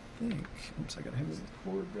 I think, oops, I got to have the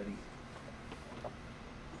cord ready.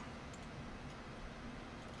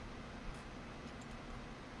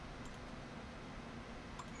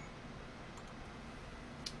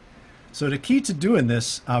 So the key to doing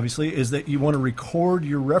this, obviously, is that you want to record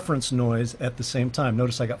your reference noise at the same time.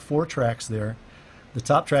 Notice I got 4 tracks there. The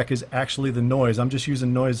top track is actually the noise. I'm just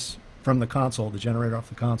using noise from the console, the generator off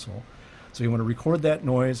the console. So you want to record that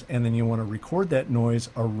noise, and then you want to record that noise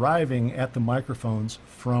arriving at the microphones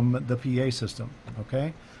from the PA system,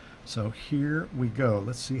 okay? So here we go.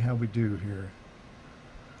 Let's see how we do here.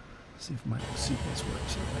 Let's see if my sequence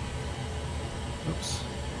works. Oops.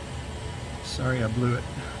 Sorry, I blew it.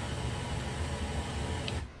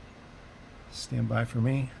 Stand by for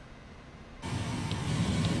me.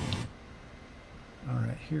 All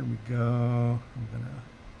right, here we go. I'm going to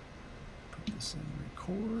put this in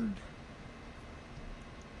record.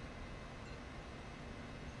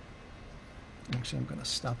 Actually, I'm going to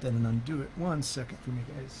stop that and undo it. 1 second for me,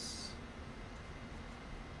 guys.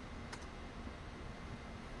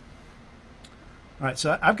 All right,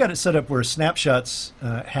 so I've got it set up where snapshots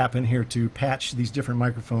happen here to patch these different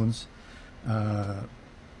microphones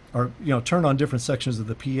or turn on different sections of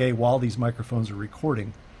the PA while these microphones are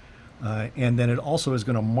recording. And then it also is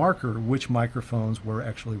going to marker which microphones we're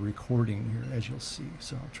actually recording here, as you'll see.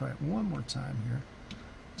 So I'll try it one more time here.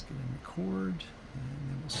 Let's get in record, and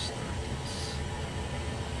then we'll start this.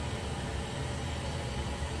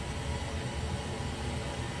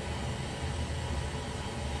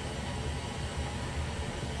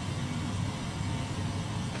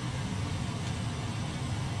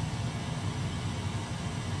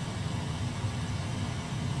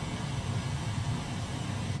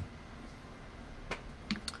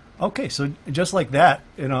 Okay, so just like that,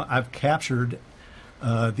 I've captured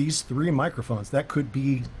these 3 microphones. That could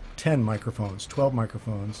be 10 microphones, 12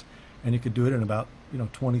 microphones, and you could do it in about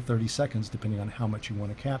 20, 30 seconds, depending on how much you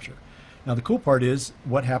want to capture. Now, the cool part is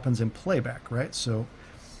what happens in playback, right? So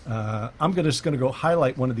I'm just going to go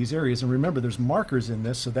highlight one of these areas, and remember, there's markers in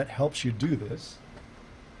this, so that helps you do this.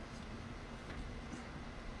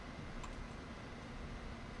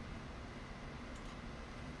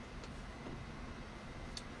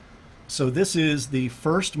 So this is the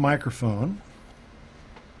first microphone,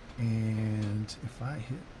 and if I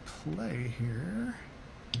hit play here,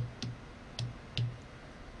 You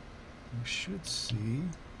should see.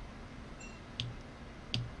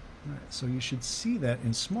 All right, so you should see that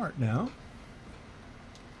in Smart now.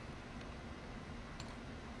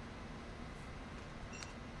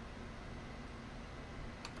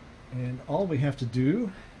 And all we have to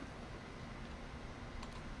do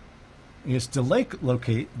is delay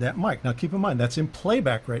locate that mic. Now keep in mind, that's in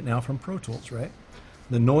playback right now from Pro Tools, right?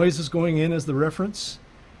 The noise is going in as the reference,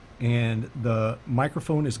 and the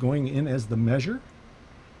microphone is going in as the measure.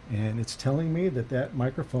 And it's telling me that that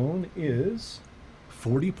microphone is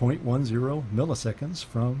 40.10 milliseconds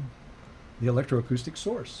from the electroacoustic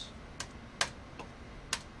source.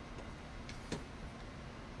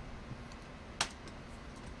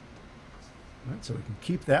 All right, so we can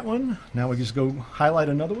keep that one. Now we just go highlight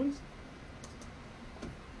another one.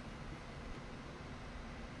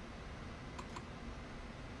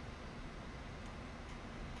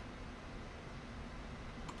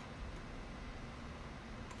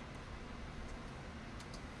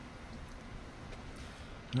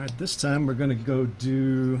 All right, this time we're going to go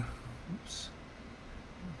do, oops,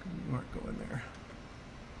 you aren't going there.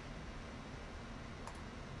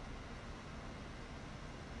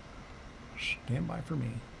 Stand by for me.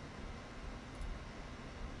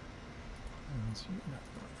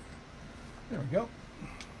 There we go.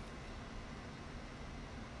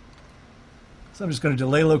 So I'm just going to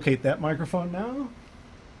delay locate that microphone now.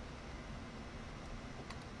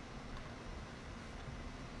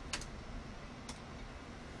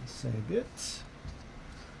 Save it.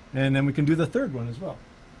 And then we can do the third one as well.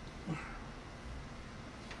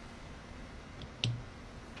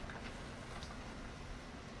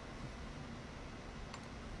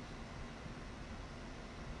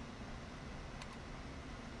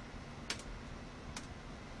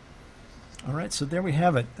 All right, so there we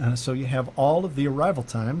have it. So you have all of the arrival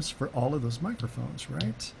times for all of those microphones,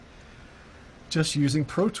 right? Just using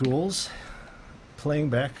Pro Tools, playing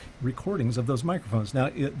back recordings of those microphones. Now,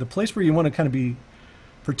 the place where you want to kind of be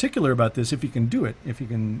particular about this, if you can do it, if you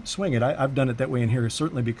can swing it, I've done it that way in here,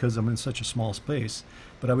 certainly because I'm in such a small space,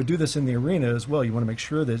 but I would do this in the arena as well. You want to make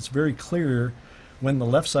sure that it's very clear when the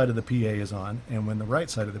left side of the PA is on and when the right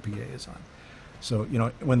side of the PA is on. So, you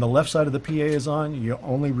know, when the left side of the PA is on, you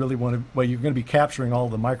only really want to, well, you're going to be capturing all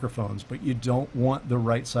the microphones, but you don't want the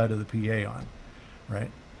right side of the PA on, right?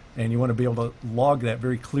 And you want to be able to log that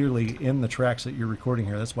very clearly in the tracks that you're recording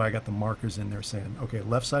here. That's why I got the markers in there saying, okay,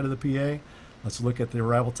 left side of the PA, let's look at the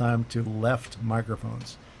arrival time to left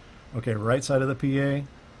microphones. Okay, right side of the PA,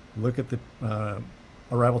 look at the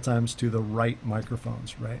arrival times to the right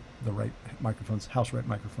microphones, right? The right microphones, house right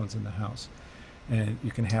microphones in the house. And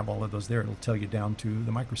you can have all of those there. It'll tell you down to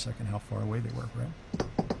the microsecond how far away they were, right?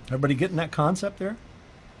 Everybody getting that concept there?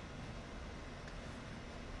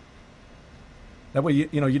 That way,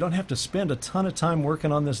 you know, you don't have to spend a ton of time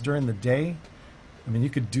working on this during the day. I mean, you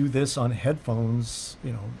could do this on headphones,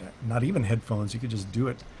 you know, not even headphones. You could just do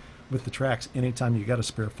it with the tracks anytime you got to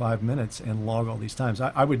spare 5 minutes and log all these times.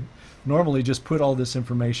 I would normally just put all this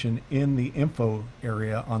information in the info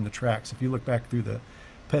area on the tracks. If you look back through the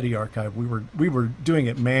Petty archive, we were doing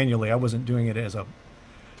it manually. I wasn't doing it as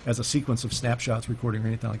a sequence of snapshots recording or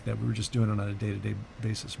anything like that. We were just doing it on a day-to-day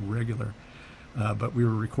basis, regular. But we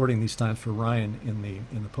were recording these times for Ryan in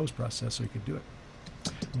the post process, so he could do it.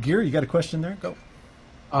 Gear, you got a question there? Go.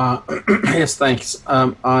 Yes, thanks.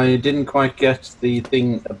 I didn't quite get the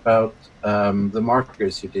thing about the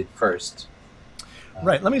markers you did first.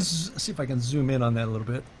 Right. Let me see if I can zoom in on that a little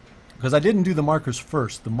bit, because I didn't do the markers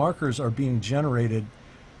first. The markers are being generated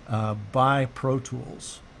by Pro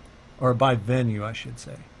Tools, or by Venue, I should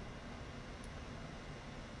say.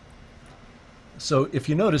 So if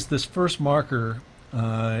you notice, this first marker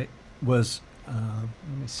was,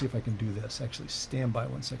 let me see if I can do this. Actually, stand by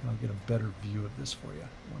 1 second. I'll get a better view of this for you.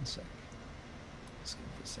 1 sec. Let's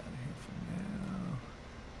get this out of here for now.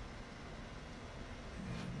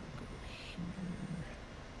 And we'll go here.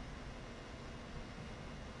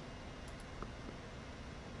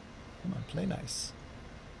 Come on, play nice.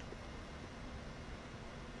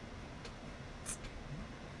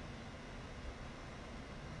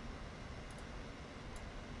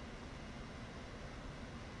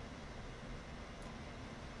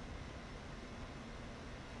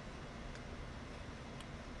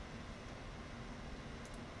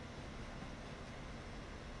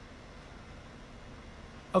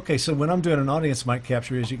 Okay, so when I'm doing an audience mic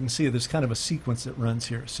capture, as you can see, there's kind of a sequence that runs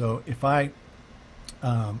here. So if I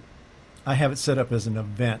have it set up as an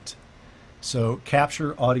event. So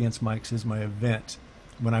capture audience mics is my event.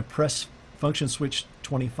 When I press function switch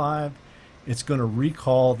 25, it's going to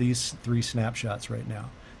recall these 3 snapshots right now.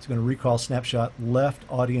 It's going to recall snapshot left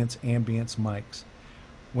audience ambience mics.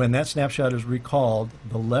 When that snapshot is recalled,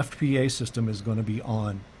 the left PA system is going to be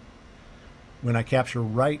on. When I capture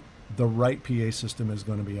right, the right PA system is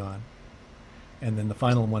going to be on. And then the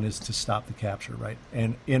final one is to stop the capture, right?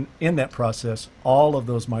 And in that process, all of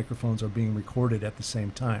those microphones are being recorded at the same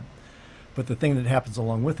time. But the thing that happens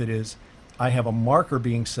along with it is I have a marker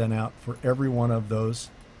being sent out for every one of those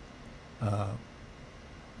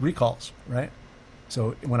recalls, right?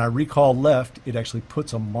 So when I recall left, it actually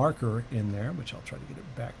puts a marker in there, which I'll try to get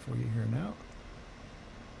it back for you here now.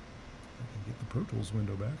 I can get the Pro Tools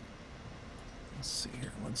window back. Let's see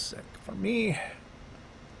here, one sec for me.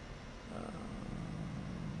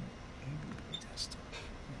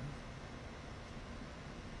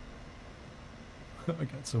 I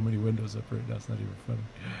got so many windows up right now, it's not even funny.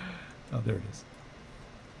 Oh, there it is.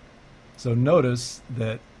 So notice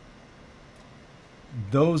that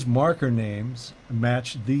those marker names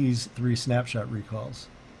match these 3 snapshot recalls,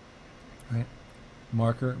 right?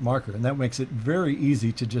 Marker, marker. And that makes it very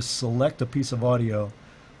easy to just select a piece of audio.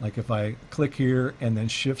 Like if I click here and then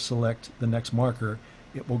shift select the next marker,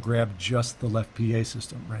 it will grab just the left PA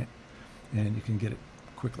system, right? And you can get it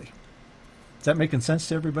quickly. Is that making sense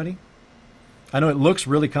to everybody? I know it looks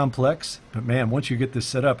really complex, but man, once you get this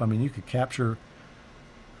set up, I mean, you could capture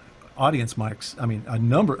audience mics. I mean, a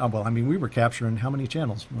number. Well, I mean, we were capturing how many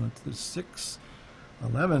channels? Well, there's 6,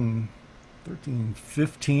 11, 13,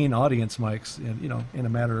 15 audience mics, in a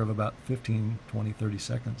matter of about 15, 20, 30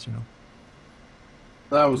 seconds,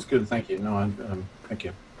 That was good. Thank you. No, thank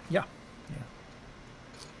you. Yeah.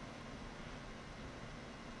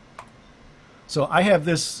 So I have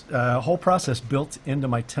this whole process built into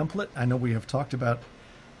my template. I know we have talked about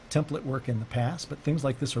template work in the past, but things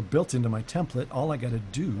like this are built into my template. All I got to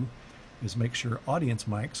do is make sure audience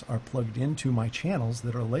mics are plugged into my channels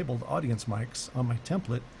that are labeled audience mics on my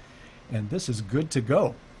template, and this is good to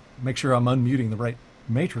go. Make sure I'm unmuting the right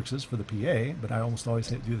matrices for the PA, but I almost always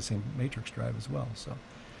do the same matrix drive as well, so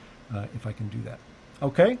if I can do that.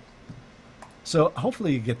 Okay, so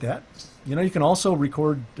hopefully you get that. You can also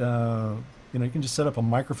record you can just set up a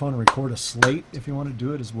microphone and record a slate if you want to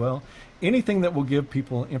do it as well. Anything that will give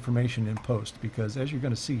people information in post, because as you're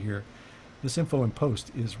going to see here, this info in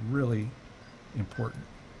post is really important.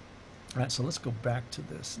 All right, so let's go back to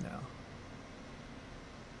this now.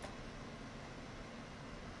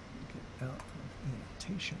 Get out of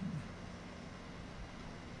annotation.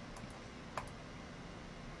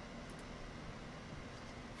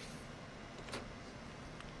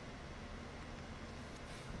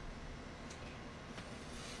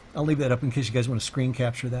 I'll leave that up in case you guys want to screen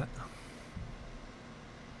capture that.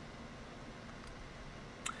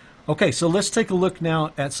 Okay, so let's take a look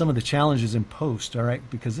now at some of the challenges in post, all right,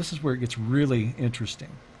 because this is where it gets really interesting.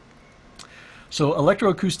 So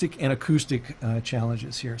electroacoustic and acoustic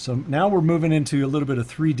challenges here. So now we're moving into a little bit of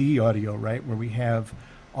 3D audio, right, where we have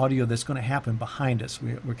audio that's going to happen behind us.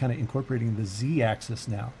 We're kind of incorporating the Z-axis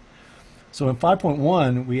now. So in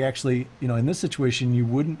 5.1, we actually, in this situation, you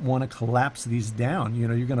wouldn't want to collapse these down. You're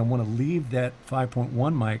going to want to leave that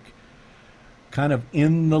 5.1 mic kind of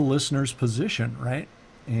in the listener's position, right?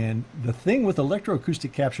 And the thing with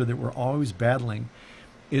electroacoustic capture that we're always battling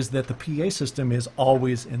is that the PA system is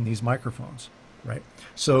always in these microphones, right?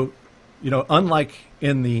 So, unlike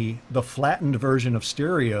in the flattened version of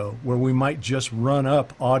stereo, where we might just run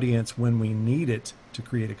up audience when we need it to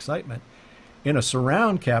create excitement, in a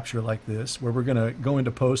surround capture like this, where we're going to go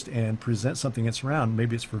into post and present something in surround,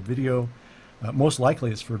 maybe it's for video, most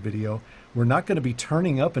likely it's for video, we're not going to be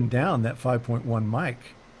turning up and down that 5.1 mic,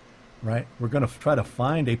 right? We're going to try to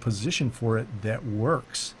find a position for it that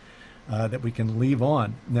works, that we can leave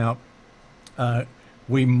on. Now,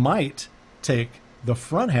 we might take the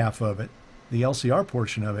front half of it, the LCR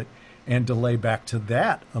portion of it, and delay back to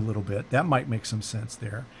that a little bit. That might make some sense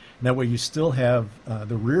there. And that way you still have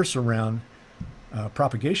the rear surround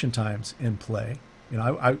propagation times in play.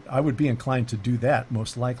 I would be inclined to do that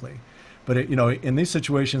most likely. But in these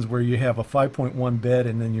situations where you have a 5.1 bed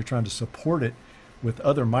and then you're trying to support it with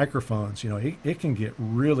other microphones, it can get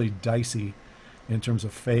really dicey in terms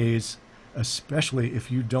of phase, especially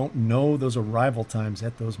if you don't know those arrival times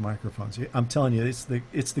at those microphones. I'm telling you, it's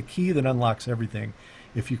the key that unlocks everything.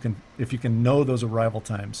 If you can know those arrival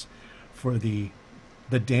times for the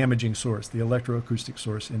damaging source, the electroacoustic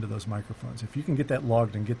source into those microphones. If you can get that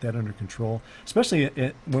logged and get that under control, especially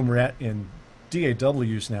when we're in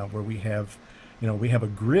DAWs now, where we have a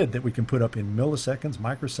grid that we can put up in milliseconds,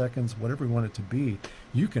 microseconds, whatever we want it to be,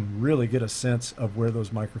 you can really get a sense of where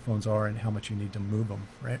those microphones are and how much you need to move them,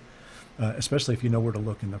 right? Especially if you know where to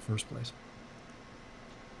look in the first place.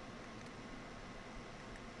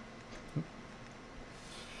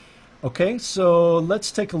 Okay, so let's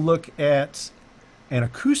take a look at an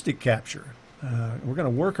acoustic capture. We're going to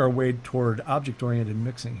work our way toward object-oriented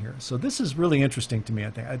mixing here. So this is really interesting to me.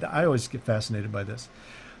 I always get fascinated by this.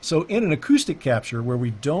 So in an acoustic capture where we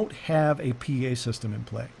don't have a PA system in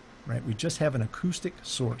play, right? We just have an acoustic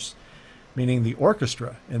source, meaning the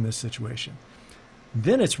orchestra in this situation.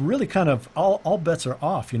 Then it's really kind of all bets are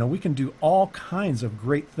off. You know, we can do all kinds of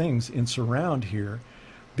great things in surround here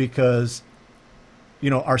because, you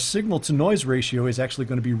know, our signal to noise ratio is actually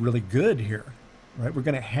going to be really good here, right? We're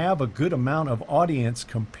going to have a good amount of audience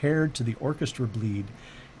compared to the orchestra bleed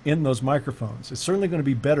in those microphones. It's certainly going to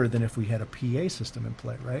be better than if we had a PA system in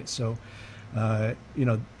play, right? So, you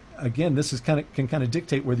know, again, this is can kind of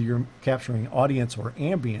dictate whether you're capturing audience or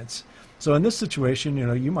ambience. So in this situation, you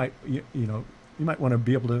know, you might want to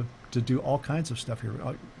be able to do all kinds of stuff here,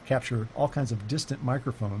 capture all kinds of distant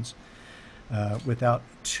microphones without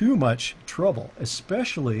too much trouble,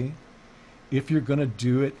 especially if you're going to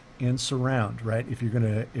do it in surround, right? If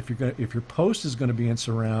your post is going to be in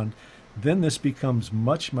surround, then this becomes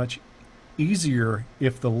much easier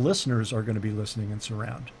if the listeners are going to be listening in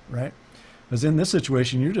surround, right? Because in this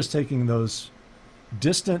situation, you're just taking those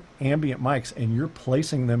distant ambient mics and you're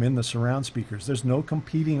placing them in the surround speakers. There's no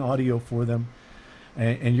competing audio for them.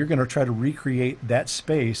 And you're going to try to recreate that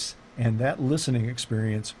space and that listening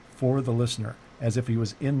experience for the listener as if he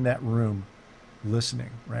was in that room listening,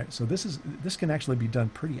 right? So this can actually be done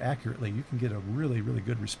pretty accurately. You can get a really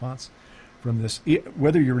good response from this,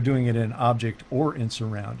 whether you're doing it in object or in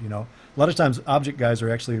surround. You know, a lot of times object guys are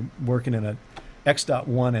actually working in a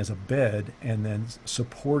X.1 as a bed and then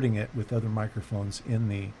supporting it with other microphones in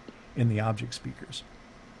the object speakers.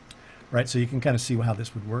 Right, so you can kind of see how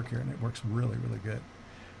this would work here, and it works really good.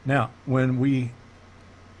 Now, when we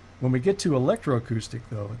get to electroacoustic,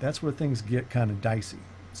 though, that's where things get kind of dicey.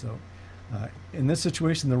 So, in this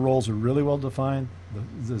situation, the roles are really well defined.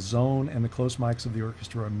 The zone and the close mics of the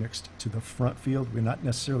orchestra are mixed to the front field. We're not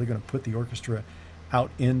necessarily going to put the orchestra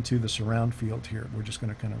out into the surround field here. We're just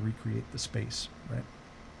going to kind of recreate the space, right?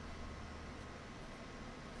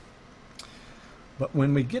 But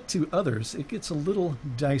when we get to others, it gets a little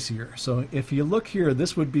dicier. So if you look here,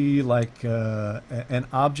 this would be like an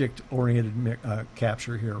object-oriented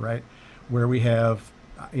capture here, right? Where we have,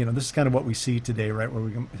 you know, this is kind of what we see today, right? Where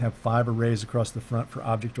we have 5 arrays across the front for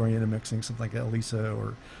object-oriented mixing, something like Elisa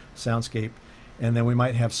or Soundscape. And then we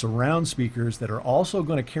might have surround speakers that are also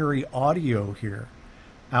going to carry audio here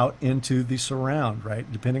out into the surround,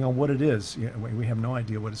 right? Depending on what it is. You know, we have no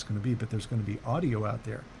idea what it's going to be, but there's going to be audio out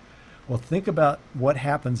there. Well, think about what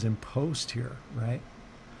happens in post here, right?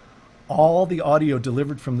 All the audio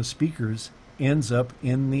delivered from the speakers ends up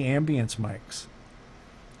in the ambience mics,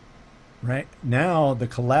 right? Now, the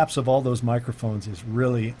collapse of all those microphones is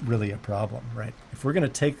really a problem, right? If we're going to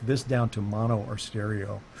take this down to mono or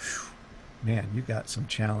stereo, man, you got some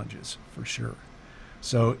challenges for sure.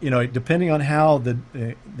 So, you know, depending on how the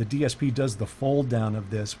DSP does the fold down of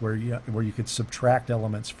this, where you could subtract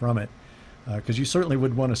elements from it, because you certainly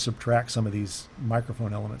would want to subtract some of these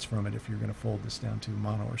microphone elements from it if you're going to fold this down to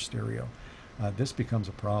mono or stereo. This becomes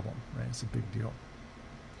a problem, right? It's a big deal.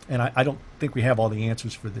 And I don't think we have all the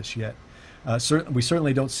answers for this yet. We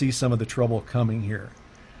certainly don't see some of the trouble coming here.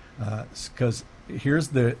 Because here's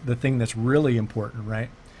the thing that's really important, right?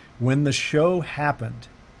 When the show happened,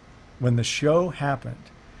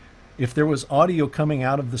 if there was audio coming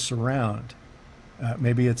out of the surround,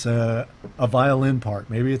 maybe it's a violin part,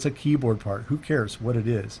 maybe it's a keyboard part, who cares what it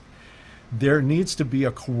is. There needs to be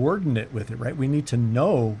a coordinate with it, right? We need to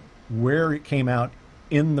know where it came out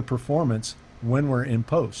in the performance when we're in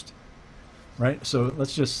post, right? So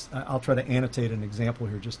I'll try to annotate an example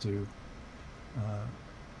here just to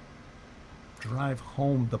drive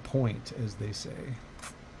home the point, as they say.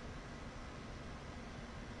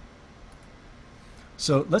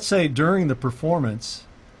 So let's say during the performance,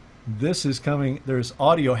 there's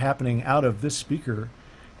audio happening out of this speaker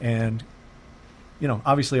and, you know,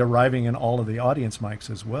 obviously arriving in all of the audience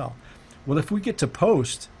mics as well. Well, if we get to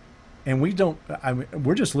post and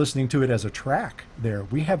we're just listening to it as a track there,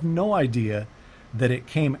 we have no idea that it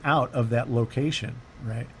came out of that location,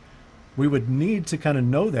 right? We would need to kind of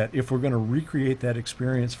know that if we're going to recreate that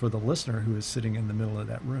experience for the listener who is sitting in the middle of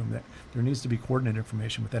that room. That there needs to be coordinate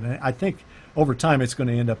information with that. And I think over time it's going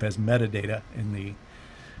to end up as metadata in the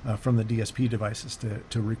from the DSP devices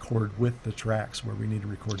to record with the tracks, where we need to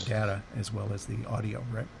record data as well as the audio,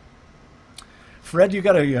 right? Fred, you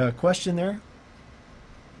got a question there?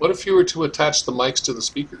 What if you were to attach the mics to the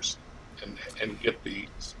speakers and get the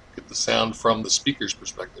sound from the speaker's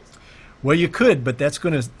perspective? Well, you could, but that's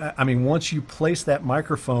going to, I mean, once you place that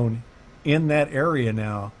microphone in that area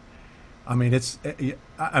now, I mean, it's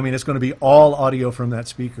going to be all audio from that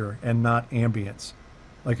speaker and not ambience.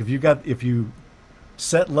 Like if you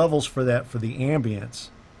set levels for that for the ambience,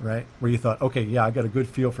 right, where you thought, okay, yeah, I got a good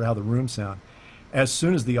feel for how the room sound. As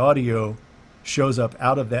soon as the audio shows up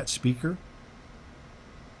out of that speaker,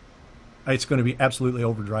 it's going to be absolutely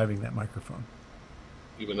overdriving that microphone.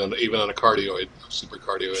 Even on a cardioid, super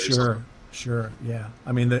cardioid. Sure, yeah.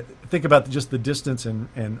 I mean, think about just the distance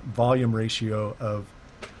and volume ratio of,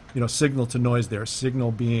 signal to noise there.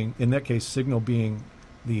 Signal being, in that case, signal being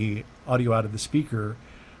the audio out of the speaker,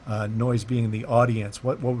 noise being the audience.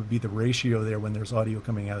 What would be the ratio there when there's audio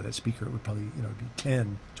coming out of that speaker? It would probably, be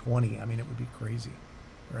 10, 20. I mean, it would be crazy,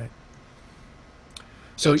 right?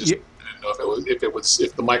 So I didn't know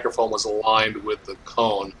if the microphone was aligned with the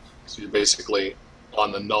cone, so you're basically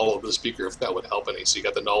on the null of the speaker, if that would help any. So you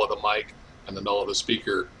got the null of the mic and the null of the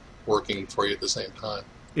speaker working for you at the same time.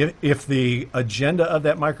 If the agenda of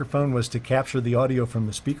that microphone was to capture the audio from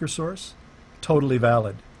the speaker source, totally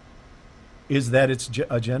valid. Is that its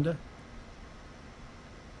agenda?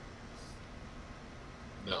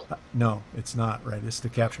 No. No, it's not, right? It's to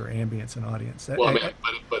capture ambience and audience. Well, I mean,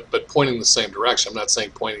 but pointing the same direction. I'm not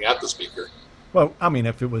saying pointing at the speaker. Well, I mean,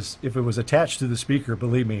 if it was attached to the speaker,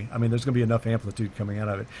 believe me, I mean, there's going to be enough amplitude coming out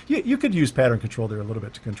of it. You could use pattern control there a little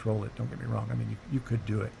bit to control it. Don't get me wrong. I mean, you could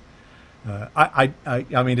do it. I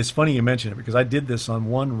mean, it's funny you mention it because I did this on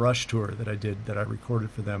one Rush tour that I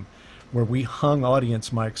recorded for them, where we hung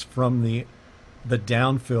audience mics from the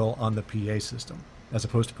downfill on the PA system as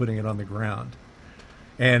opposed to putting it on the ground.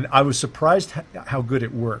 And I was surprised how good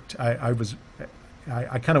it worked. I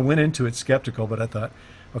kind of went into it skeptical, but I thought,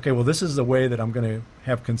 okay, well, this is the way that I'm going to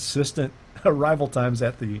have consistent arrival times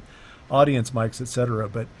at the audience mics, et cetera.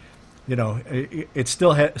 But, it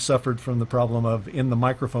still suffered from the problem of in the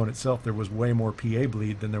microphone itself, there was way more PA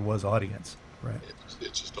bleed than there was audience, right?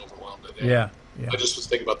 It just overwhelmed it. Yeah. I just was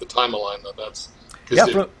thinking about the time alignment.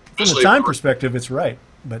 From the time perspective, it's right.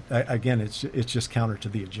 But again, it's just counter to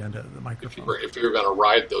the agenda of the microphone. If you were going to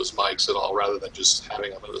ride those mics at all, rather than just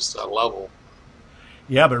having them at this level.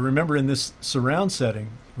 Yeah, but remember in this surround setting,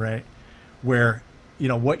 right, where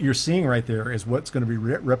what you're seeing right there is what's going to be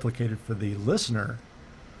replicated for the listener.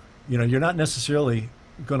 You're not necessarily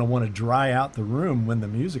going to want to dry out the room when the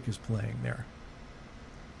music is playing there,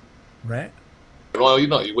 right? Well,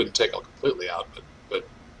 you wouldn't take them completely out, but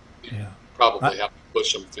you probably have to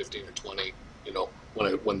push them 15 or 20.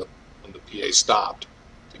 When the PA stopped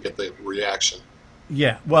to get the reaction.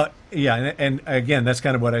 Yeah, well, yeah, and again, that's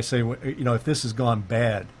kind of what I say. If this has gone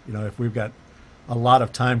bad, if we've got a lot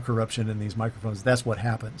of time corruption in these microphones, that's what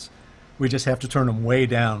happens. We just have to turn them way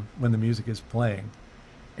down when the music is playing,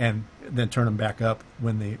 and then turn them back up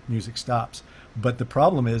when the music stops. But the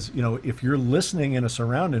problem is, if you're listening in a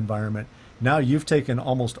surround environment, now you've taken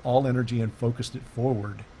almost all energy and focused it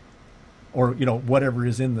forward. Or, whatever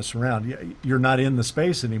is in the surround. You're not in the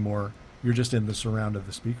space anymore. You're just in the surround of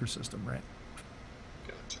the speaker system, right?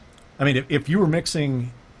 Gotcha. I mean, if you were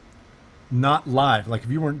mixing not live, like if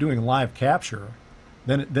you weren't doing live capture,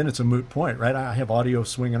 then it's a moot point, right? I have audio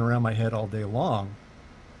swinging around my head all day long,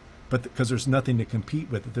 but because there's nothing to compete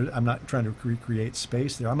with it. I'm not trying to recreate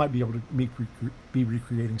space there. I might be able to be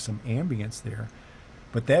recreating some ambience there,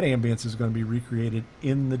 but that ambience is going to be recreated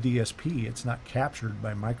in the DSP. It's not captured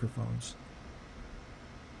by microphones.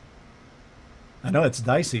 I know it's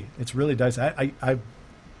dicey. It's really dicey. I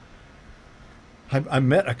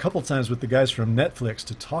met a couple times with the guys from Netflix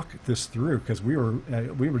to talk this through because we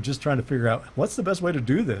were just trying to figure out what's the best way to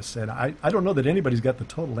do this, and I don't know that anybody's got the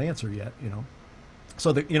total answer yet. So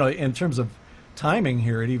in terms of timing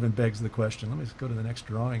here, it even begs the question. Let me just go to the next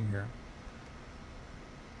drawing here.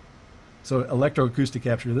 So electroacoustic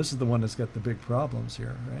capture, this is the one that's got the big problems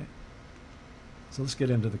here, right? So let's get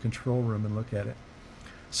into the control room and look at it.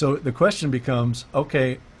 So the question becomes,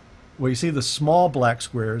 okay, well, you see the small black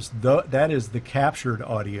squares, that is the captured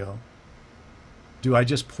audio. Do I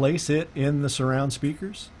just place it in the surround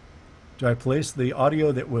speakers? Do I place the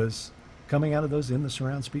audio that was coming out of those in the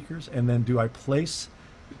surround speakers? And then do I place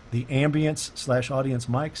the ambience/audience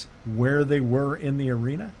mics where they were in the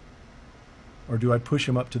arena? Or do I push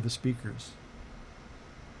them up to the speakers?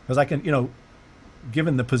 Because I can,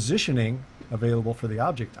 given the positioning available for the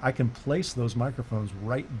object, I can place those microphones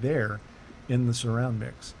right there in the surround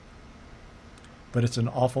mix. But it's an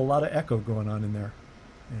awful lot of echo going on in there,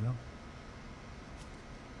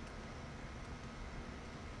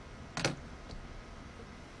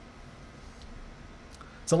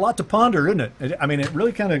 It's a lot to ponder, isn't it? I mean, it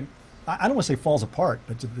really kind of, I don't want to say falls apart,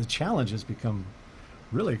 but the challenges become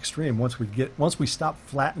really extreme once we stop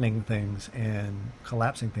flattening things and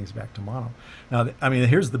collapsing things back to mono. Now, I mean,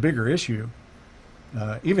 here's the bigger issue.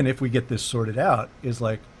 Even if we get this sorted out, is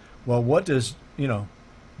like, well, what does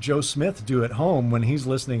Joe Smith do at home when he's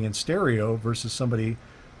listening in stereo versus somebody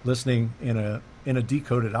listening in a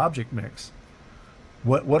decoded object mix?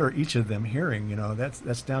 What are each of them hearing?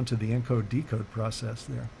 That's down to the encode decode process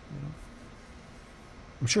there.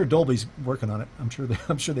 I'm sure Dolby's working on it. I'm sure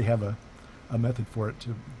they have a method for it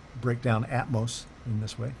to break down Atmos in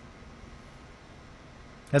this way.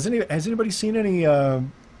 Has anybody seen any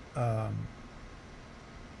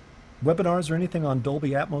webinars or anything on Dolby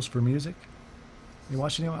Atmos for music? You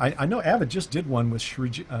watching anyone? I know Avid just did one with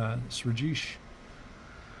Srijesh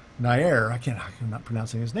Nair. I'm not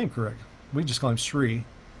pronouncing his name correct. We just call him Sri.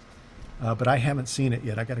 But I haven't seen it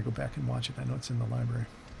yet. I got to go back and watch it. I know it's in the library.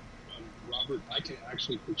 Robert, I can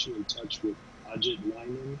actually put you in touch with Ajit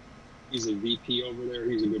Lyman. He's a VP over there.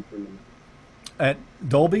 He's a good friend of mine. At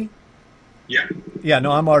Dolby? Yeah. Yeah,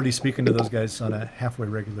 no, I'm already speaking to those guys on a halfway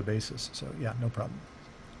regular basis. So, yeah, no problem.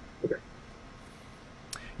 Okay.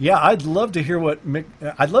 Yeah, I'd love to hear what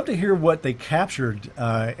they captured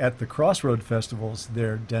at the Crossroad festivals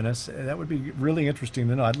there, Dennis. That would be really interesting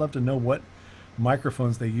to know. I'd love to know what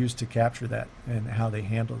microphones they used to capture that and how they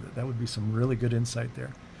handled it. That would be some really good insight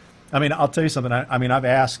there. I mean, I'll tell you something. I've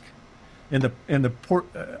asked in the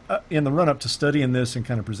run up to studying this and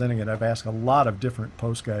kind of presenting it. I've asked a lot of different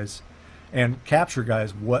post guys and capture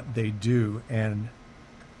guys what they do, and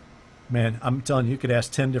man, I'm telling you could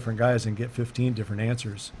ask 10 different guys and get 15 different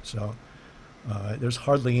answers. So there's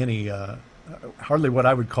hardly what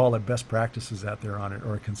I would call a best practices out there on it,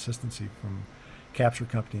 or a consistency from capture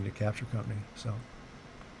company to capture company. So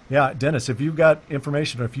yeah, Dennis, if you've got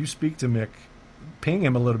information, or if you speak to Mick, ping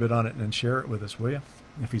him a little bit on it and share it with us, will you?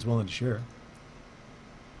 If he's willing to share it.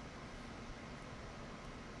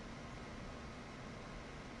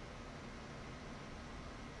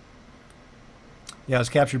 Yeah, it's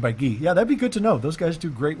captured by Guy. Yeah, that'd be good to know. Those guys do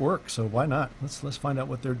great work, so why not? Let's find out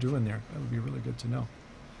what they're doing there. That would be really good to know.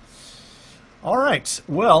 All right.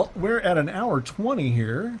 Well, we're at an hour 20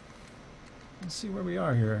 here. Let's see where we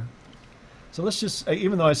are here. So let's just,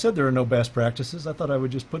 even though I said there are no best practices, I thought I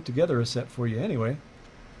would just put together a set for you anyway.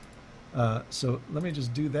 So let me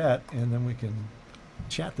just do that, and then we can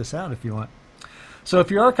chat this out if you want. So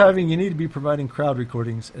if you're archiving, you need to be providing crowd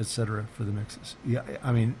recordings, etc. for the mixes. Yeah,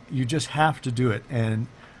 I mean, you just have to do it. And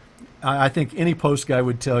I think any post guy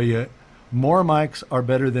would tell you, more mics are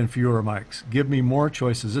better than fewer mics. Give me more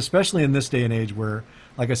choices, especially in this day and age where,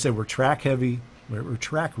 like I said, we're track heavy, we're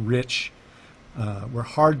track rich, we're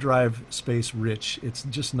hard drive space rich. It's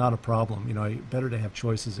just not a problem. Better to have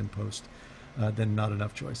choices in post than not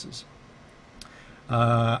enough choices.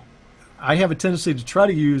 I have a tendency to try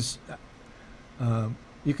to use,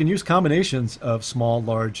 you can use combinations of small,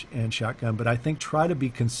 large, and shotgun, but I think try to be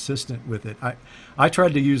consistent with it. I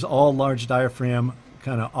tried to use all large diaphragm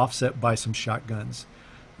kind of offset by some shotguns.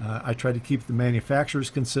 I tried to keep the manufacturers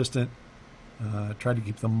consistent, tried to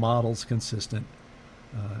keep the models consistent,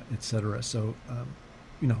 etc. So,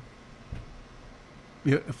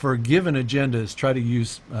 for given agendas, try to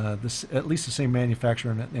use at least the same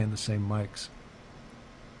manufacturer and the same mics.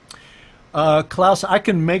 Klaus, I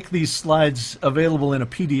can make these slides available in a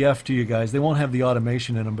PDF to you guys. They won't have the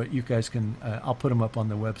automation in them, but you guys can, I'll put them up on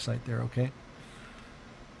the website there, okay?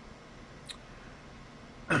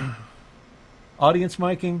 Audience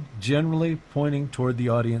miking, generally pointing toward the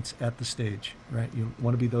audience at the stage, right? You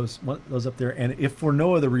want to be those up there, and if for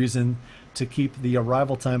no other reason, to keep the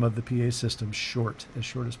arrival time of the PA system as short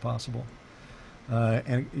as possible.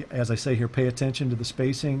 And as I say here, pay attention to the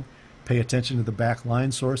spacing, pay attention to the back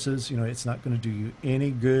line sources. It's not going to do you any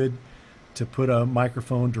good to put a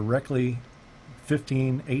microphone directly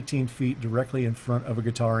 15, 18 feet directly in front of a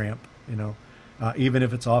guitar amp, even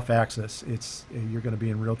if it's off axis. You're going to be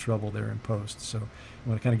in real trouble there in post. So you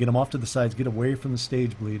want to kind of get them off to the sides, get away from the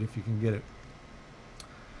stage bleed if you can get it.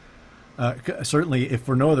 Certainly, if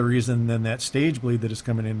for no other reason than that stage bleed that is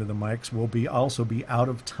coming into the mics will also be out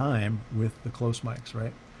of time with the close mics,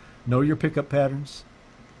 right? Know your pickup patterns.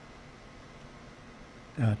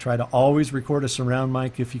 Try to always record a surround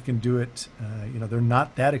mic if you can do it. They're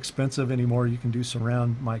not that expensive anymore. You can do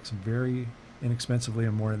surround mics very inexpensively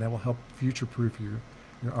and more, and that will help future-proof your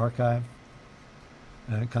archive.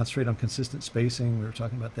 Concentrate on consistent spacing. We were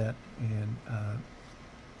talking about that. And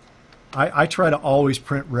I try to always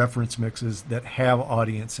print reference mixes that have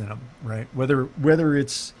audience in them, right? Whether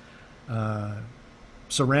it's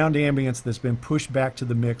surround ambience that's been pushed back to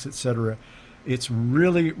the mix, etc. it's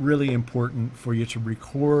really, really important for you to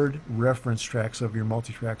record reference tracks of your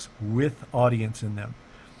multi-tracks with audience in them.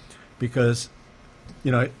 Because,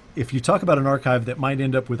 you know, if you talk about an archive that might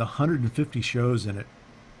end up with 150 shows in it,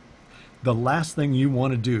 the last thing you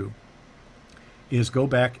want to do is go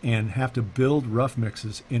back and have to build rough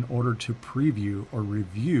mixes in order to preview or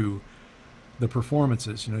review the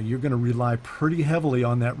performances. You know, you're going to rely pretty heavily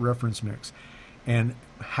on that reference mix. And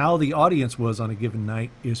how the audience was on a given night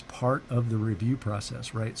is part of the review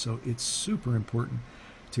process, right? So it's super important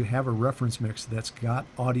to have a reference mix that's got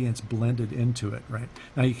audience blended into it, right?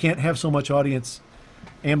 Now, you can't have so much audience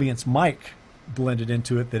ambience mic blended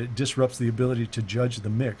into it that it disrupts the ability to judge the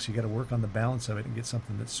mix. You got to work on the balance of it and get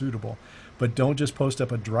something that's suitable. But don't just post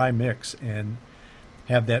up a dry mix and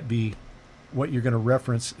have that be what you're going to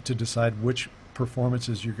reference to decide which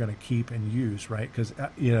performances you're going to keep and use, right? Because,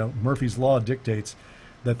 you know, Murphy's Law dictates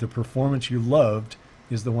that the performance you loved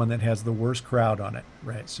is the one that has the worst crowd on it,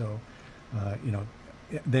 right? So, you know,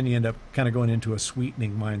 then you end up kind of going into a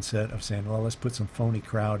sweetening mindset of saying, well, let's put some phony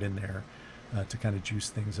crowd in there to kind of juice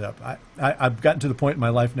things up. I've gotten to the point in my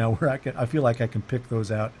life now where I feel like I can pick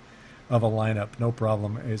those out of a lineup, no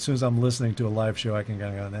problem. As soon as I'm listening to a live show, I can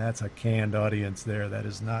kind of go, that's a canned audience there. That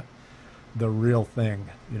is not the real thing.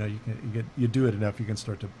 You know, you do it enough, you can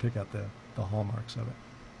start to pick out the hallmarks of it.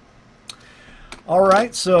 All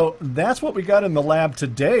right, so that's what we got in the lab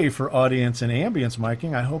today for audience and ambience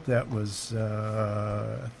miking. I hope that was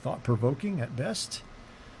thought-provoking at best.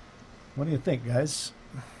 What do you think, guys?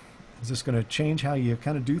 Is this going to change how you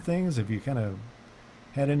kind of do things? Have you kind of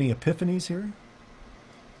had any epiphanies here?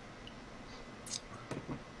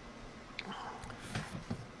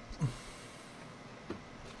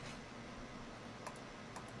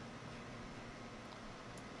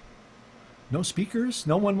 No speakers?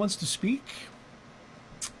 No one wants to speak?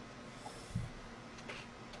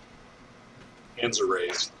 Hands are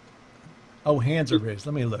raised. Oh, hands are raised.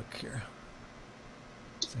 Let me look here.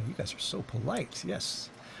 So you guys are so polite. Yes.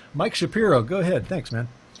 Mike Shapiro, go ahead. Thanks, man.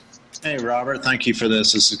 Hey, Robert. Thank you for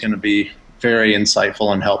this. This is going to be very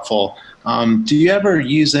insightful and helpful. Do you ever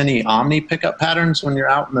use any omni pickup patterns when you're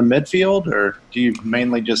out in the midfield, or do you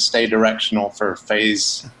mainly just stay directional for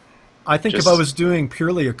phase? I think if I was doing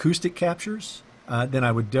purely acoustic captures, then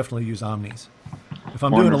I would definitely use omnis. If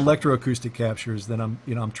I'm doing electroacoustic captures, then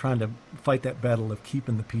I'm trying to fight that battle of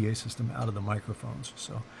keeping the PA system out of the microphones.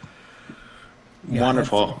 So, yeah,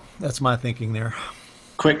 wonderful. That's my thinking there.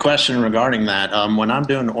 Quick question regarding that. When I'm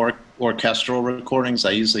doing orchestral recordings,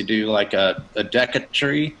 I usually do like a deca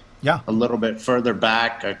tree. Yeah. A little bit further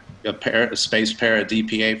back, a space pair of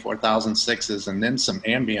DPA 4006s, and then some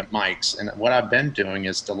ambient mics. And what I've been doing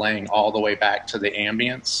is delaying all the way back to the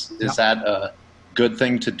ambience. Is that a good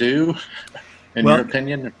thing to do, in your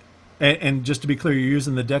opinion? And just to be clear, you're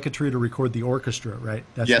using the deca tree to record the orchestra, right?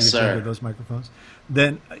 That's yes, the sir. Of those microphones.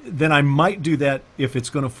 Then I might do that if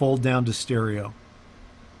it's going to fold down to stereo.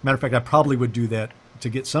 Matter of fact, I probably would do that to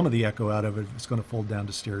get some of the echo out of it if it's going to fold down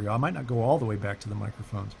to stereo. I might not go all the way back to the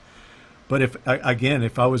microphones. But if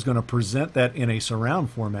I was going to present that in a surround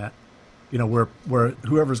format, you know, where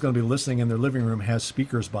whoever's going to be listening in their living room has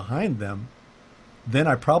speakers behind them, then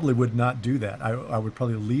I probably would not do that. I would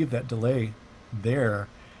probably leave that delay there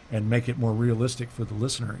and make it more realistic for the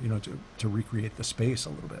listener, you know, to recreate the space a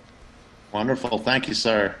little bit. Wonderful. Thank you,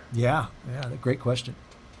 sir. Yeah, great question.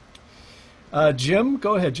 Jim,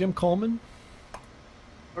 go ahead. Jim Coleman.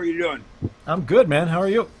 How are you doing? I'm good, man. How are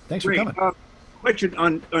you? Thanks for coming. Question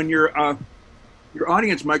on your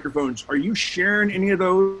audience microphones. Are you sharing any of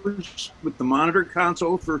those with the monitor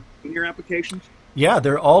console for your applications? Yeah,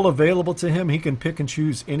 they're all available to him. He can pick and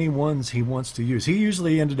choose any ones he wants to use. Greg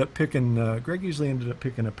usually ended up picking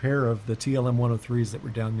a pair of the TLM 103s that were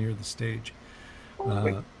down near the stage.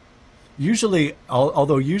 Usually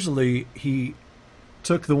he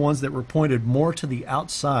took the ones that were pointed more to the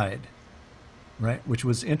outside, right, which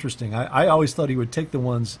was interesting. I always thought he would take the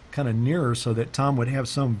ones kind of nearer so that Tom would have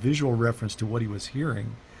some visual reference to what he was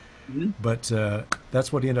hearing. Mm-hmm. But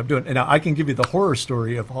that's what he ended up doing. And now I can give you the horror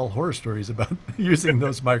story of all horror stories about using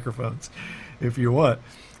those microphones if you want.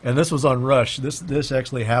 And this was on Rush. This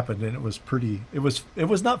actually happened, and it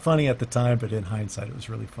was not funny at the time, but in hindsight it was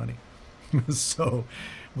really funny. So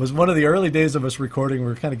it was one of the early days of us recording. We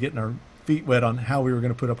were kind of getting our feet wet on how we were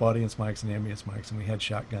going to put up audience mics and ambience mics, and we had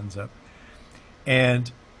shotguns up.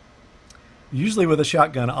 And usually with a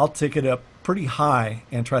shotgun, I'll take it up pretty high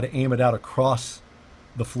and try to aim it out across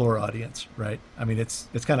the floor audience, right? I mean, it's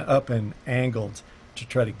kind of up and angled to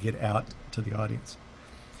try to get out to the audience.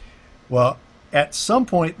 Well, at some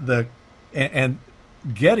point, and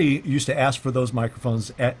Getty used to ask for those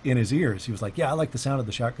microphones in his ears. He was like, "Yeah, I like the sound of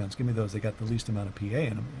the shotguns. Give me those. They got the least amount of PA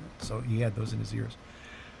in them." So he had those in his ears.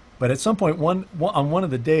 But at some point, on one of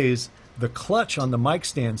the days, the clutch on the mic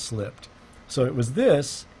stand slipped. So it was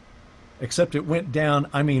this, except it went down,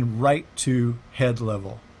 I mean, right to head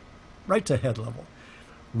level. Right to head level.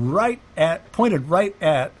 Pointed right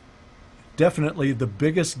at definitely the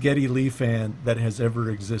biggest Geddy Lee fan that has ever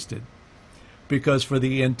existed. Because for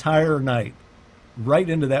the entire night, right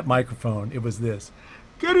into that microphone, it was this: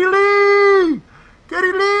 "Geddy Lee!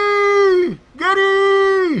 Geddy Lee!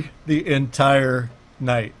 Geddy!" The entire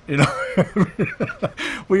night, you know.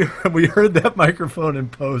 we heard that microphone in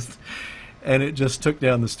post, and it just took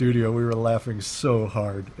down the studio. We were laughing so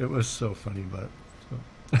hard. It was so funny, but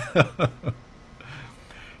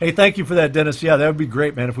hey, thank you for that, Dennis. Yeah, that would be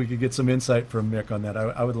great, man, if we could get some insight from Mick on that.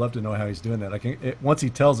 I would love to know how he's doing that. Once he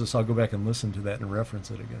tells us, I'll go back and listen to that and reference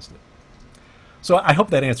it against it. So I hope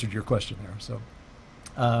that answered your question there. So,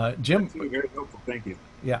 Jim. Very helpful. Thank you.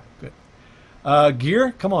 Yeah, good.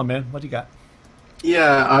 Gear, come on, man. What do you got?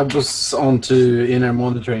 Yeah, I was on to inner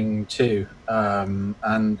monitoring too, and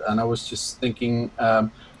I was just thinking,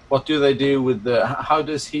 what do they do with how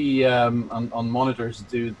does he on monitors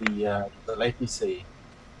do the latency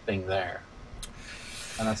thing there?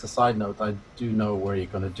 And as a side note, I do know where you're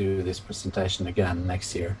going to do this presentation again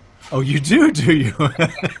next year. Oh, you do you?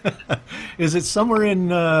 Is it somewhere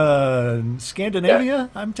in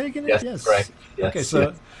Scandinavia? Yeah. I'm taking it. Yes. Correct. Yes.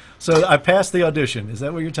 Okay, so I passed the audition. Is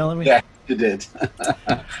that what you're telling me? Yeah, you did.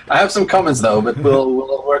 I have some comments though, but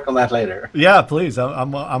we'll work on that later. Yeah, please.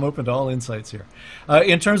 I'm open to all insights here.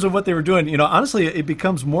 In terms of what they were doing, you know, honestly, it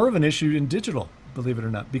becomes more of an issue in digital, believe it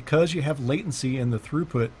or not, because you have latency in the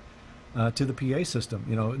throughput to the PA system.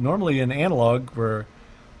 You know, normally in analog, where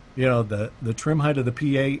you know the trim height of the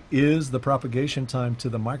PA is the propagation time to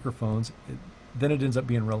the microphones, then it ends up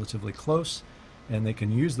being relatively close, and they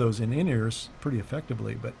can use those in in-ears pretty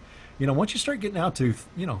effectively. But you know, once you start getting out to,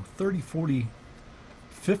 you know, 30, 40,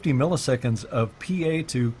 50 milliseconds of PA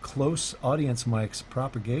to close audience mics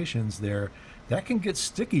propagations there, that can get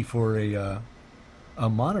sticky for a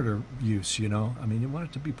monitor use, you know. I mean, you want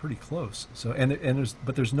it to be pretty close. So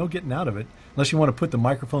there's no getting out of it unless you want to put the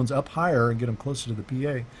microphones up higher and get them closer to the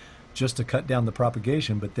PA just to cut down the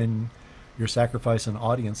propagation, but then you're sacrificing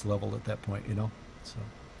audience level at that point, you know. So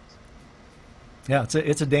yeah,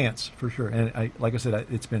 it's a dance for sure, and like I said,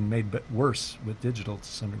 it's been made worse with digital to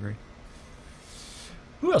some degree.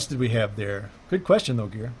 Who else did we have there? Good question though,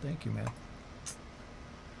 Gear. Thank you, man.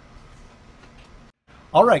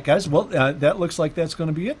 All right, guys. Well, that looks like that's going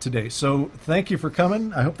to be it today. So thank you for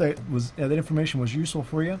coming. I hope that information was useful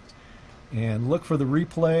for you. And look for the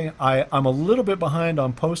replay. I'm a little bit behind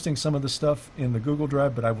on posting some of the stuff in the Google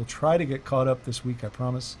Drive, but I will try to get caught up this week, I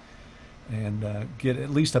promise. And get at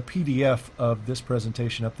least a PDF of this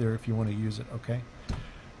presentation up there if you want to use it, okay?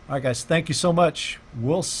 All right, guys, thank you so much.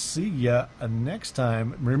 We'll see you next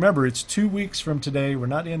time. Remember, it's 2 weeks from today. We're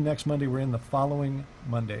not in next Monday. We're in the following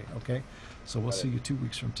Monday, okay? So we'll see you 2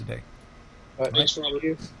 weeks from today. Thanks,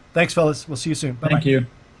 Robert. Thanks, fellas. We'll see you soon. Bye-bye. Thank you.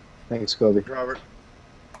 Thanks, Kobe. Robert.